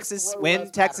 If Texas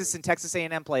and Texas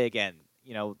A&M play again,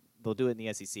 they'll do it in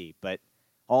the SEC. But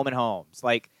home and homes,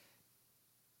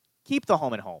 keep the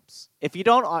home and homes. If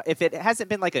it hasn't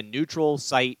been a neutral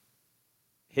site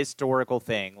historical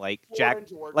thing,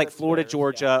 Florida,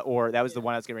 Georgia, or that was the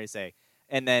one I was getting ready to say,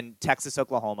 and then Texas,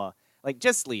 Oklahoma,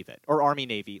 just leave it, or Army,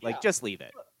 Navy, just leave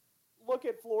it. Look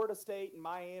at Florida State and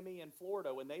Miami and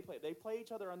Florida when they play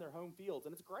each other on their home fields,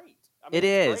 and it's great.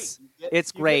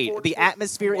 It's great. The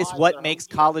atmosphere is what makes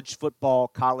college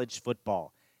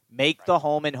football. Make the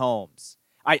home and homes.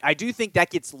 I do think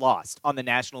that gets lost on the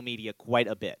national media quite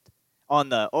a bit. On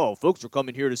the, folks are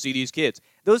coming here to see these kids.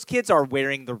 Those kids are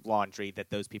wearing the laundry that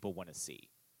those people want to see.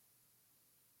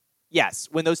 Yes,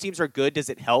 when those teams are good, does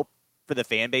it help for the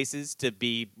fan bases to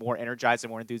be more energized and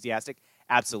more enthusiastic?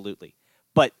 Absolutely.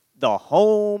 But the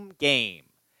home game,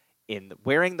 in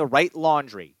wearing the right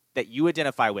laundry that you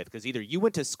identify with, because either you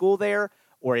went to school there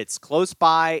or it's close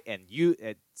by and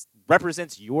it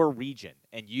represents your region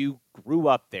and you grew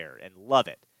up there and love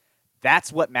it.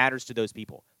 That's what matters to those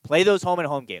people. Play those home and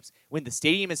home games. When the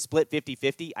stadium is split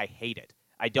 50-50, I hate it.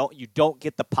 You don't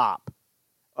get the pop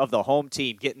of the home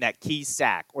team getting that key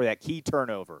sack or that key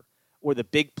turnover or the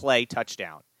big play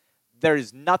touchdown. There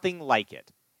is nothing like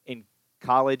it in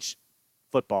college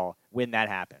football when that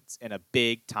happens in a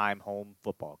big-time home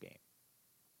football game.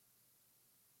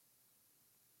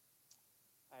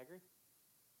 I agree.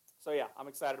 So, yeah, I'm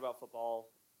excited about football.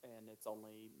 and it's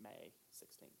only May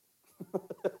 16th.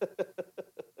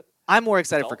 I'm more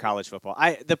excited for Don't. college football.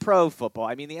 The pro football.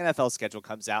 I mean, the NFL schedule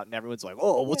comes out, and everyone's like,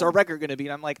 "Oh, what's Yeah. our record going to be?"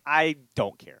 And I'm like, I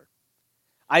don't care.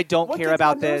 I don't What care gets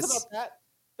about on news this. About that,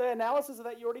 the analysis of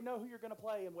that, you already know who you're going to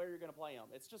play and where you're going to play them.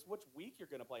 It's just which week you're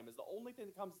going to play them is the only thing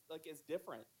that comes is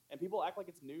different, and people act like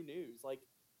it's new news. Like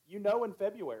in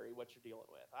February what you're dealing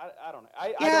with. I don't know. I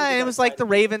don't get And that it was like the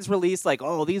excited. Ravens released, like,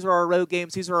 "Oh, these are our road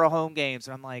games. These are our home games."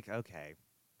 And I'm like, okay.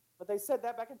 But they said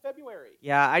that back in February.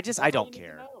 Yeah, I That's don't all you need to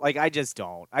care. know. Like, I just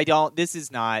don't. I don't. This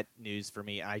is not news for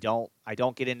me. I don't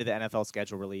get into the NFL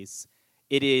schedule release.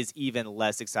 It is even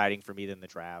less exciting for me than the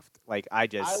draft. Like, I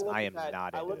am not I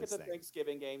into look this at the thing.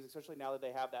 Thanksgiving games, especially now that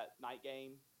they have that night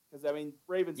game. Because I mean,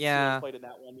 Ravens and Yeah. Steelers played in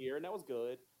that one year, and that was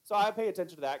good. So I pay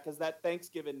attention to that because that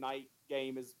Thanksgiving night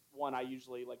game is one I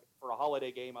usually like for a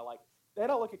holiday game. I like. Then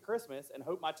I look at Christmas and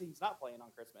hope my team's not playing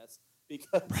on Christmas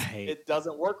because Right. it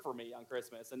doesn't work for me on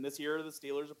Christmas. And this year the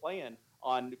Steelers are playing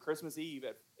on Christmas Eve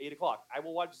at 8:00. I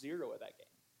will watch zero of that game,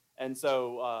 and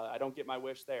so I don't get my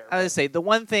wish there. I would say the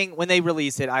one thing when they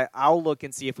release it, I'll look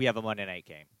and see if we have a Monday night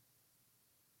game.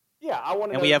 Yeah, I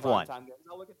want to. And we have one. Games.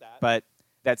 I'll look at that. But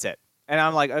that's it. And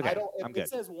I'm like, okay, I don't, if I'm it good.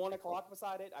 says 1:00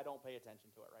 beside it, I don't pay attention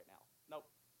to it right now. Nope,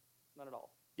 not at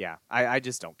all. Yeah, I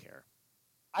just don't care.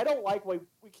 I don't like we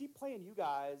keep playing you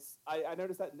guys. I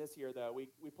noticed that in this year though. We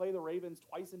play the Ravens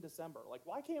twice in December. Like,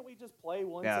 why can't we just play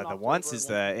once? Yeah, in the October once and is once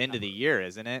the in end of the December? year,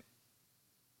 isn't it?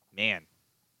 Man.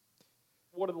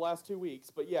 One of the last 2 weeks,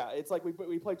 but yeah, it's like we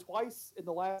play twice in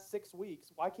the last 6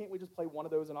 weeks. Why can't we just play one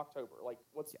of those in October? Like,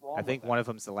 what's wrong? I think with one that? of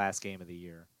them's the last game of the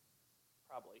year,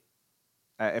 Probably.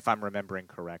 if I'm remembering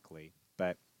correctly.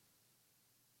 But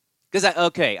because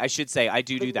I should say I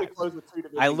do I think that. we close with 2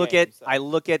 division I look games,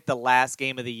 so. at the last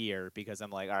game of the year because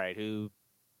I'm like, all right, who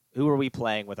are we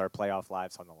playing with our playoff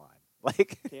lives on the line?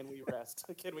 Like, Can we rest?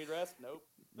 Can we rest? Nope.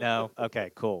 no,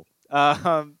 okay, cool.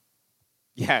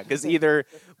 Yeah, because either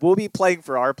we'll be playing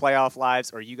for our playoff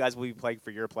lives or you guys will be playing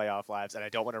for your playoff lives, and I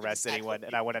don't want to rest anyone,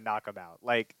 and I want to knock them out.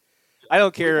 Like, I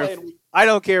don't care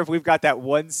if we've got that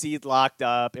one seed locked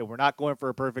up and we're not going for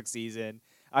a perfect season.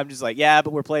 I'm just like, yeah,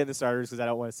 but we're playing the starters because I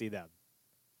don't want to see them.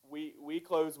 We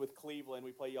close with Cleveland.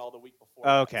 We play y'all the week before.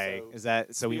 Okay, So is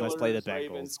that so? We must play the Steelers,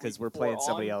 Ravens, Bengals because week we're before playing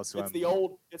somebody on. else. Who It's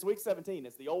It's week 17.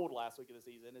 It's the old last week of the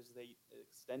season. It's they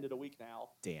extended a week now.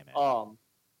 Damn it, And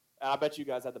I bet you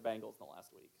guys had the Bengals in the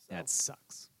last week. So. that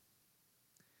sucks.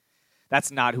 That's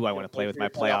not who I want to play with my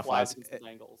playoff lives.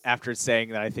 After saying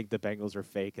that I think the Bengals are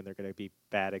fake and they're going to be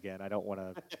bad again, I don't want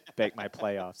to bake my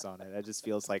playoffs on it. It just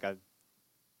feels like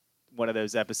one of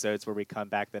those episodes where we come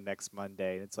back the next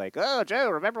Monday and it's like, oh, Joe,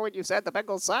 remember when you said the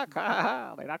Bengals suck?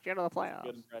 They knocked you into the playoffs.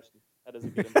 Good impression. That is a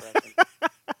good impression.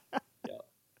 Yeah,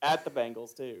 at the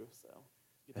Bengals too. So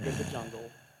get to get the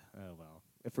jungle. Oh well,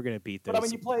 if we're gonna beat those, But I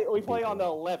mean, we play on the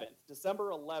people. 11th, December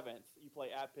 11th. You play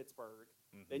at Pittsburgh.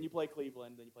 Mhm. Then you play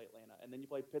Cleveland. Then you play Atlanta, and then you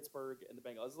play Pittsburgh and the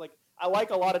Bengals. It's like I like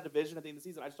a lot of division at the end of the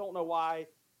season. I just don't know why.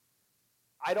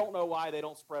 I don't know why they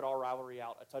don't spread our rivalry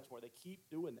out a touch more. They keep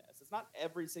doing this. It's not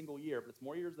every single year, but it's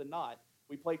more years than not.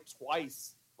 We play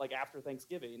twice, like after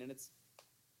Thanksgiving, and it's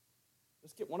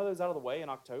just get one of those out of the way in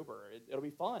October. It'll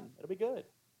be fun. It'll be good.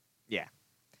 Yeah.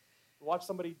 Watch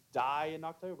somebody die in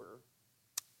October.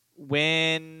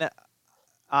 When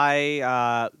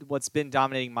what's been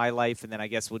dominating my life, and then I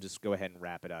guess we'll just go ahead and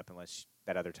wrap it up, unless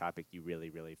that other topic you really,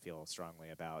 really feel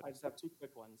strongly about. I just have 2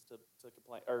 quick ones to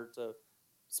complain or to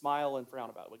smile and frown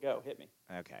about. But go, hit me.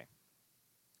 Okay.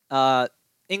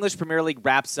 English Premier League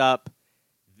wraps up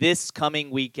this coming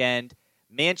weekend.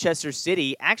 Manchester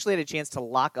City actually had a chance to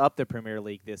lock up the Premier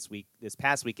League this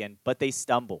past weekend, but they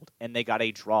stumbled and they got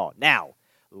a draw. Now,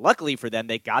 luckily for them,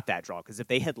 they got that draw because if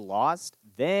they had lost,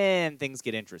 then things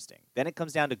get interesting. Then it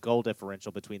comes down to goal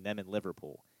differential between them and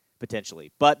Liverpool,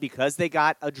 potentially. But because they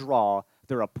got a draw,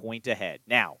 they're a point ahead.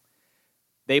 Now,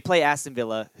 they play Aston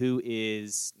Villa, who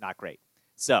is not great.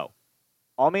 So,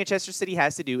 all Manchester City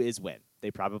has to do is win. They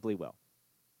probably will.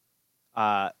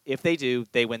 If they do,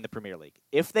 they win the Premier League.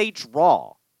 If they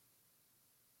draw,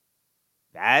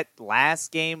 that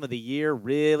last game of the year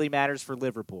really matters for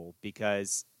Liverpool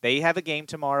because they have a game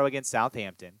tomorrow against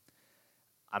Southampton.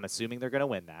 I'm assuming they're going to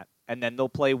win that. And then they'll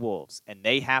play Wolves, and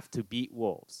they have to beat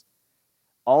Wolves.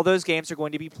 All those games are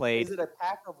going to be played. Is it a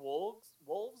pack of wolves?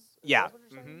 Wolves? Yeah, What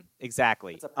you're saying?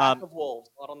 exactly. It's a pack of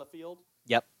wolves out on the field.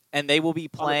 Yep. And they will be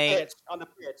playing. On the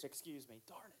pitch, excuse me.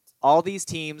 Darn it. All these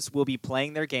teams will be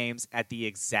playing their games at the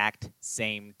exact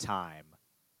same time.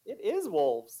 It is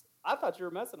wolves. I thought you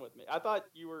were messing with me. I thought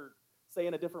you were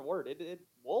saying a different word. It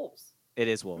wolves. It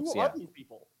is Wolves, Who yeah. are these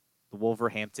people? The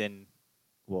Wolverhampton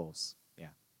Wolves. Yeah.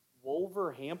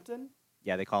 Wolverhampton?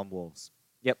 Yeah, they call them Wolves.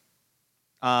 Yep.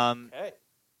 Okay.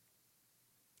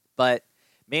 But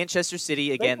Manchester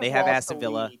City, again, they have Aston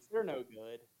Villa. Leeds. They're no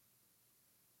good.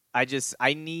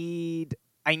 I need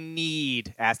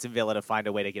Aston Villa to find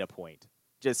a way to get a point.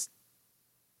 Just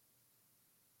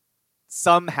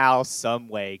somehow, some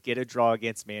way, get a draw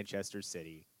against Manchester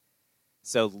City.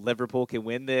 So Liverpool can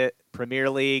win the Premier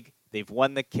League. They've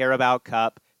won the Carabao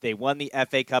Cup. They won the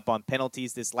FA Cup on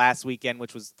penalties this last weekend,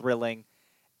 which was thrilling.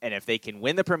 And if they can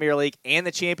win the Premier League and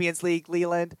the Champions League,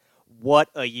 Leland, what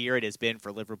a year it has been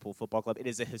for Liverpool Football Club. It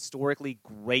is a historically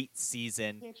great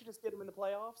season. Can't you just get them in the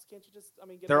playoffs? Can't you just,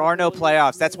 get There them are in the no league?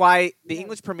 playoffs. That's why the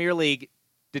English Premier League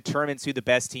determines who the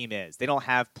best team is. They don't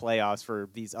have playoffs for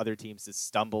these other teams to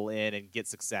stumble in and get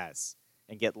success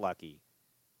and get lucky.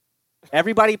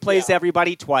 Everybody plays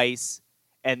everybody twice,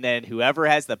 and then whoever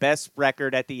has the best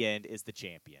record at the end is the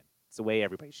champion. It's the way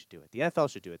everybody should do it. The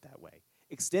NFL should do it that way.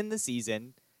 Extend the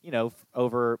season,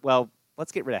 over,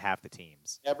 let's get rid of half the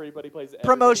teams. Everybody plays.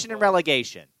 Promotion and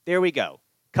relegation. There we go.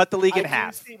 Cut the league in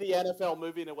half. I do see the NFL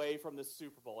moving away from the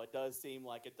Super Bowl. It does seem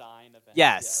like a dying event.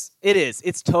 Yes, it is.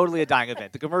 It's totally a dying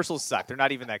event. The commercials suck. They're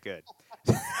not even that good.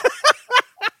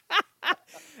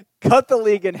 Cut the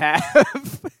league in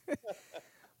half.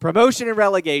 Promotion and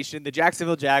relegation. The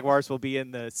Jacksonville Jaguars will be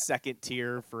in the second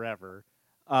tier forever.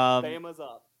 Bama's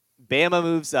up. Bama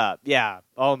moves up. Yeah.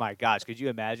 Oh, my gosh. Could you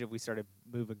imagine if we started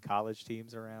moving college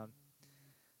teams around?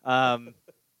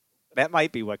 That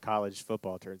might be what college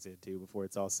football turns into before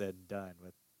it's all said and done.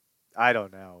 But I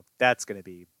don't know. That's going to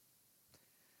be...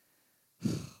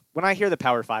 When I hear the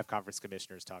Power 5 conference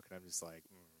commissioners talking, I'm just like...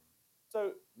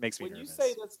 So makes me when nervous.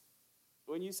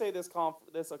 you say this,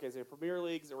 okay, so Premier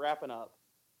Leagues are wrapping up.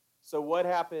 So what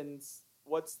happens?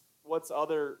 What's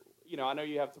other? I know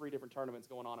you have 3 different tournaments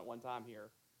going on at one time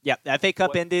here. Yeah, the FA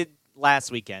Cup ended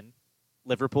last weekend.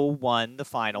 Liverpool won the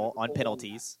final on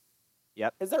penalties.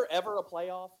 Yep. Is there ever a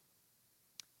playoff?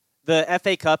 The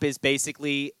FA Cup is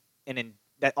basically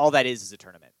all that is a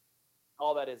tournament.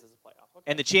 All that is a playoff. Okay.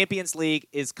 And the Champions League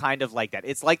is kind of like that.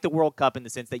 It's like the World Cup in the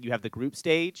sense that you have the group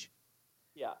stage.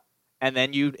 Yeah. And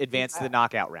then you advance to the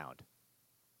knockout round.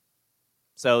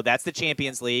 So that's the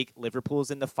Champions League. Liverpool's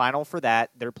in the final for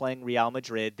that. They're playing Real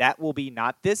Madrid. That will be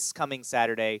not this coming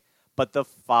Saturday, but the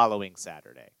following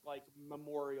Saturday. Like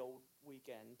Memorial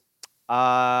Weekend.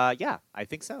 Yeah, I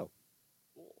think so.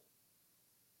 Cool.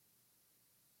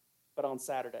 But on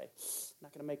Saturday.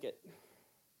 Not going to make it.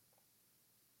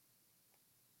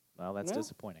 Well, that's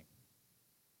disappointing.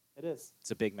 It is.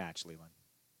 It's a big match, Leland.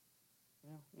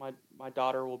 Yeah, my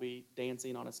daughter will be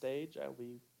dancing on a stage. I will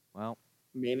be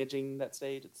managing that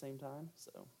stage at the same time. So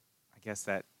I guess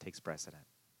that takes precedent.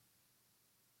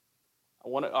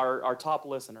 Our top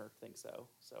listener thinks so.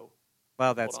 So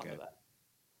that's good.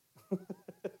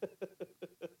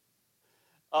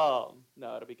 No,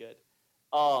 it'll be good.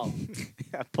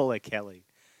 Pull it, Kelly.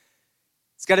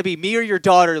 It's got to be me or your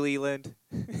daughter, Leland.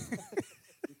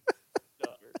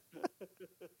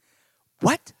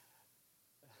 What?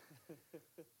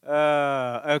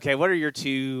 Okay, what are your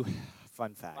 2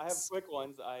 fun facts? I have quick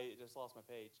ones. I just lost my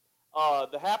page.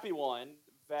 The happy one,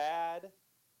 Vad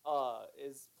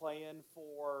is playing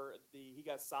for he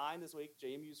got signed this week.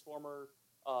 JMU's former,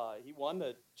 he won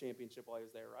the championship while he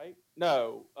was there, right?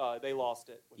 No, they lost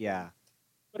it. Yeah.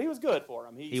 But he was good for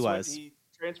him. He was. He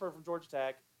transferred from Georgia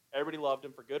Tech. Everybody loved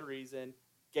him for good reason.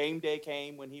 Game day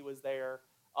came when he was there.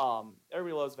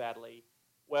 Everybody loves Vadley.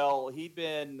 Well, he'd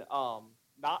been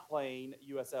not playing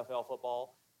USFL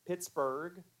football.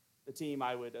 Pittsburgh, the team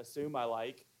I would assume I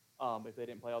like, if they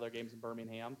didn't play all their games in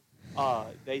Birmingham,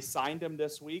 they signed him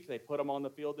this week. They put him on the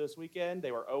field this weekend.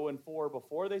 They were 0-4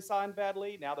 before they signed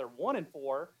Vadley. Now they're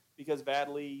 1-4 because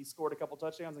Vadley scored a couple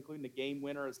touchdowns, including the game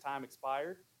winner as time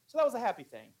expired. So that was a happy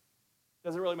thing.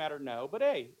 Does it really matter? No. But,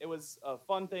 hey, it was a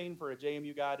fun thing for a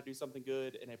JMU guy to do something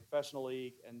good in a professional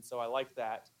league, and so I liked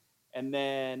that. And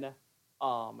then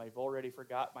I've already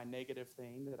forgot my negative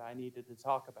thing that I needed to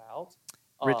talk about.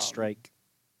 Rich Strike.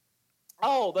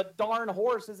 Oh, the darn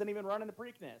horse isn't even running the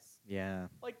Preakness. Yeah.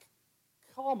 Like,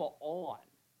 come on.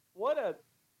 What a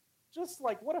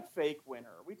fake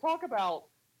winner. We talk about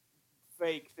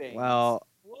fake things. Well,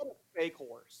 what a fake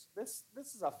horse. This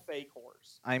is a fake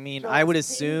horse. I mean, So I would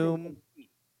it's assume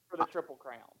for the Triple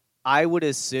Crown. I would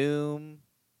assume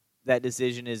that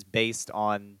decision is based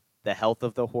on the health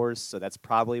of the horse, so that's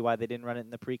probably why they didn't run it in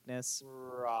the Preakness.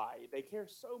 Right. They care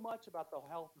so much about the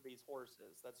health of these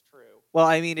horses. That's true. Well,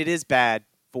 I mean, it is bad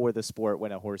for the sport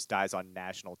when a horse dies on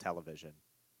national television.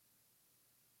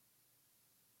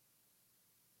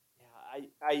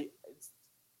 Yeah,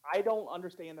 I don't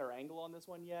understand their angle on this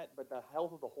one yet, but the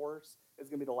health of the horse is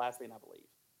going to be the last thing I believe.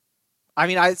 I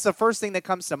mean, it's the first thing that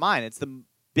comes to mind. It's the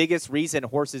biggest reason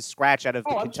horses scratch out of the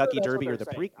I'm Kentucky sure that's Derby what or the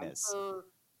they're saying. Preakness. I'm sure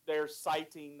they're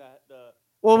citing the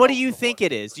Well, what do health you of the think horse.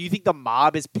 it is? Do you think the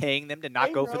mob is paying them to not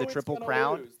They go for know the it's Triple gonna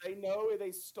Crown? lose. They know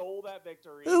they stole that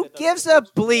victory. Who that the gives a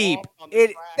horse bleep? walked on the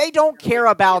track. They don't They're care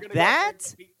gonna about go out there that.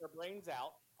 and beat their brains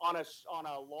out on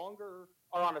a longer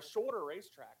or on a shorter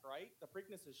racetrack, right? The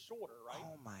Preakness is shorter, right?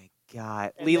 Oh my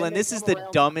God, And then Leland, they this is come the around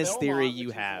to dumbest Belmont, theory which you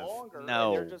is have. longer, and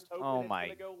No. they're just hoping Oh it's my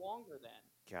gonna go longer then.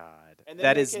 God, And then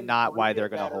that they is can not why breed they're it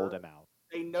going to hold better. him out.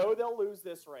 They know they'll lose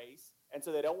this race, and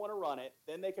so they don't want to run it.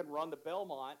 Then they can run the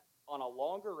Belmont on a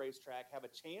longer racetrack, have a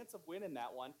chance of winning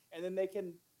that one, and then they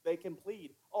can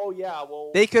plead. Oh yeah,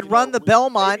 well They could run the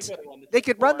Belmont. They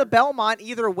could run the Triple Belmont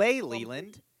either way,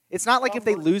 Leland. It's not like if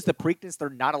they lose the Preakness, they're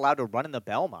not allowed to run in the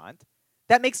Belmont.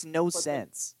 That makes no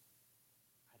sense.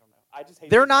 I don't know. I just hate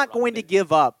They're that not run. going to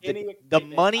give up Any the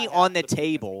excitement money I on have the for the Preakness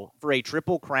table for a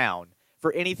Triple Crown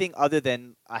for anything other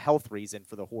than a health reason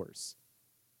for the horse.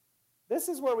 This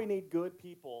is where we need good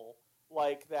people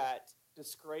like that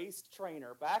disgraced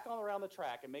trainer back on around the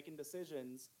track and making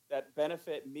decisions that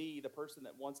benefit me, the person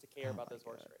that wants to care about this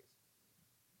horse race.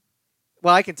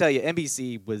 Well, I can tell you,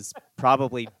 NBC was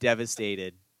probably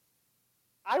devastated.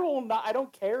 I will not. I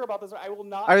don't care about this. I will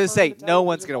not. I was going to say, turn the no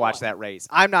one's television going to watch on. that race.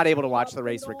 I'm not able to watch the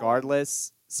race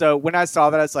regardless. So when I saw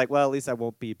that, I was like, well, at least I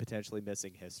won't be potentially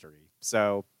missing history.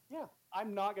 So, Yeah,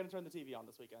 I'm not going to turn the TV on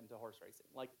this weekend to horse racing.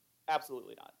 Like,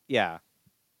 absolutely not. yeah.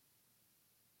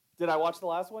 Did I watch the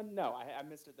last one? No, I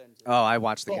missed it then too. Oh, I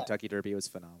watched the But- Kentucky Derby. It was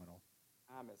phenomenal.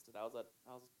 I missed it. I was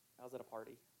at a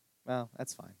party. Well,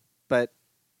 that's fine. But,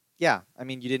 yeah, I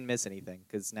mean, you didn't miss anything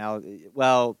because now,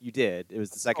 well, you did. It was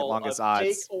the second longest Fake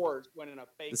odds. horse winning a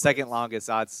fake. The second race. longest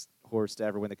odds horse to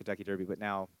ever win the Kentucky Derby, but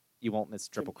now you won't miss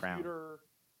Triple Crown.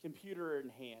 Computer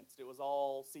enhanced. It was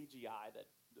all CGI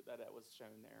that was shown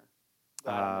there.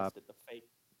 Glad I missed it. The fake.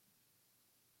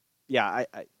 Yeah,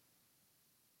 I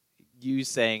you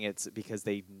saying it's because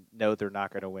they know they're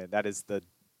not going to win. That is the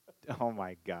oh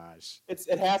my gosh.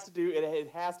 It has to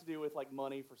do with like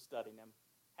money for studying them.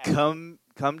 Has to.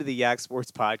 Come to the Yak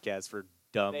Sports podcast for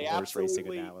dumb They horse racing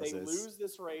absolutely analysis. they lose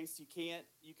this race.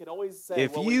 You can always say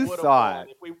If well, you we would've thought won.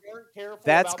 If we weren't careful,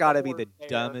 that's got to be the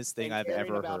dumbest thing I've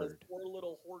ever about his heard. poor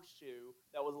little horseshoe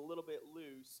that was a little bit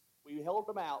loose. We held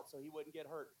him out so he wouldn't get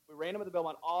hurt. We ran him at the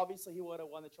Belmont. Obviously, he would have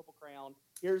won the Triple Crown.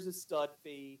 Here's his stud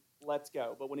fee. Let's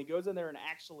go. But when he goes in there and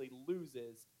actually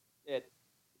loses, it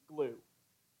glue.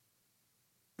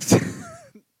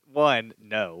 One,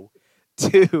 no.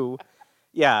 Two,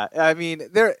 yeah. I mean,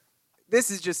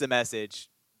 this is just a message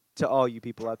to all you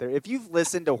people out there. If you've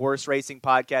listened to horse racing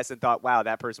podcasts and thought, "Wow,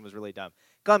 that person was really dumb,"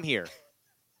 come here.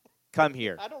 Come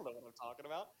here. I don't know what I'm talking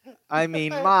about. I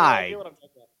mean, I have no my idea what I'm talking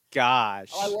about. gosh.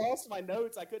 Oh, I lost my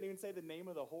notes. I couldn't even say the name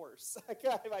of the horse.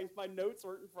 My notes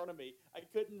weren't in front of me. I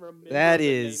couldn't remember That the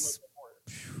is- name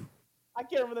of the horse. I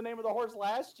can't remember the name of the horse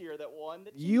last year that won.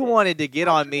 That You cheated. wanted to get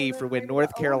I on should me remember for the when name North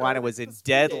of the- Carolina no, was it's in the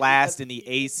dead Speed last because in the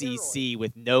he beat ACC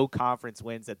with no conference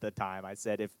wins at the time. I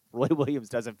said, if Roy Williams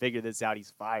doesn't figure this out,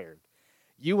 he's fired.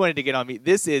 You wanted to get on me.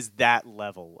 This is that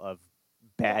level of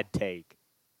bad take.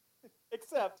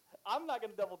 Except I'm not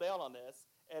going to double down on this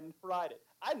and ride it.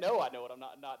 I know what I'm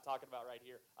not talking about right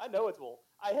here. I know it's bull.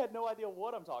 I had no idea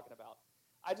what I'm talking about.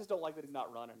 I just don't like that he's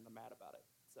not running, and I'm mad about it.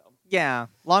 So Yeah,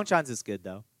 Long John's is good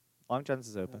though. Long John's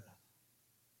is open.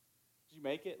 did you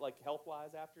make it like health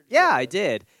wise after? Yeah, I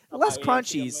did. How Less about AFC on the way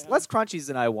crunchies, home? less crunchies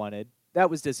than I wanted. That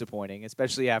was disappointing,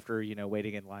 especially after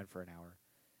waiting in line for an hour.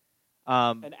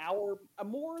 An hour,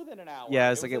 more than an hour. Yeah,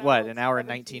 It it's like was an hour and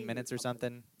 17 19 minutes or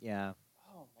something. Yeah,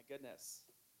 Oh my goodness,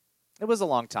 it was a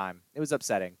long time. It was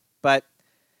upsetting, but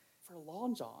for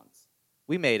Long Johns,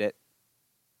 we made it.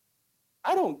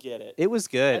 I don't get it. It was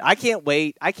good. I can't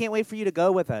wait. I can't wait for you to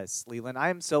go with us, Leland. I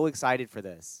am so excited for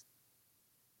this.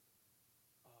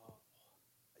 Oh,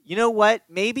 You know what?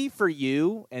 Maybe for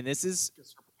you, and this is,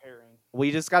 just for preparing.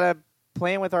 we just got to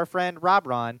plan with our friend Rob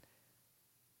Ron.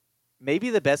 Maybe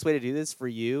the best way to do this for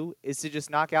you is to just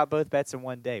knock out both bets in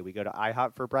one day. We go to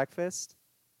IHOP for breakfast,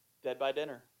 Dead by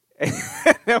dinner. and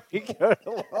then we go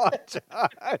to Long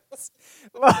John's.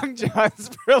 Long John's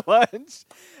for lunch,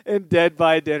 and Dead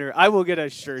by dinner. I will get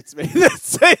us shirts made that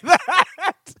say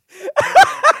that.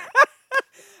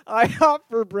 IHOP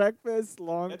for breakfast,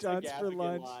 Long That's John's a for Gaffigan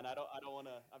lunch. line. I don't want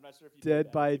to. I'm not sure if you know Dead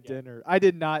that. by It's a Gaffigan. dinner. I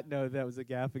did not know that was a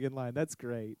Gaffigan line. That's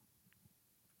great.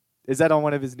 Is that on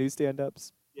one of his new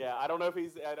stand-ups? Yeah, I don't know if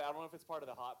I don't know if it's part of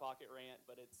the Hot Pocket rant,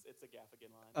 but it's a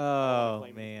Gaffigan line. Oh, I wanna claim it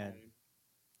as my man. own.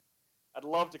 I'd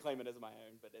love to claim it as my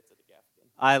own, but it's a Gaffigan.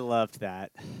 I loved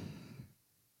that.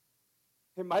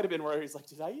 It might have been where he's like,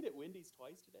 "Did I eat at Wendy's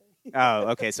twice today?"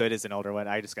 Oh, okay. So it is an older one.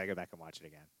 I just gotta go back and watch it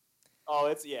again. Oh,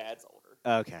 it's older.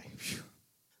 Okay.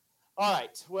 All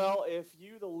right. Well, if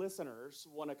you, the listeners,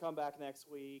 want to come back next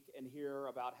week and hear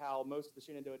about how most of the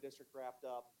Shenandoah District wrapped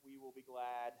up, we will be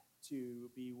glad to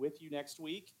be with you next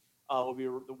week. We'll be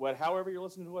however you're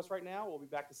listening to us right now. We'll be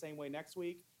back the same way next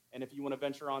week. And if you want to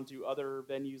venture on to other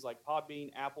venues like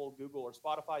Podbean, Apple, Google, or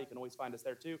Spotify, you can always find us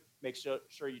there too. Make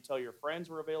sure you tell your friends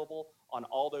we're available on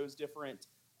all those different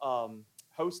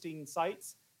hosting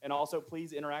sites. And also,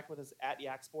 please interact with us at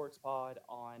Yak Sports Pod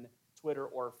on Twitter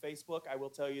or Facebook. I will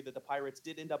tell you that the Pirates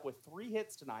did end up with 3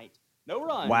 hits tonight. No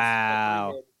runs. Wow.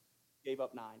 But 3 hits, gave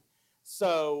up 9.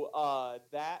 So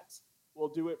that will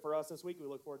do it for us this week. We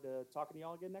look forward to talking to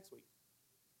y'all again next week.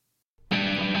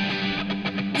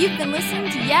 You've been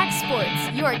listening to Yak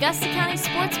Sports, your Augusta County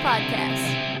sports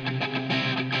podcast.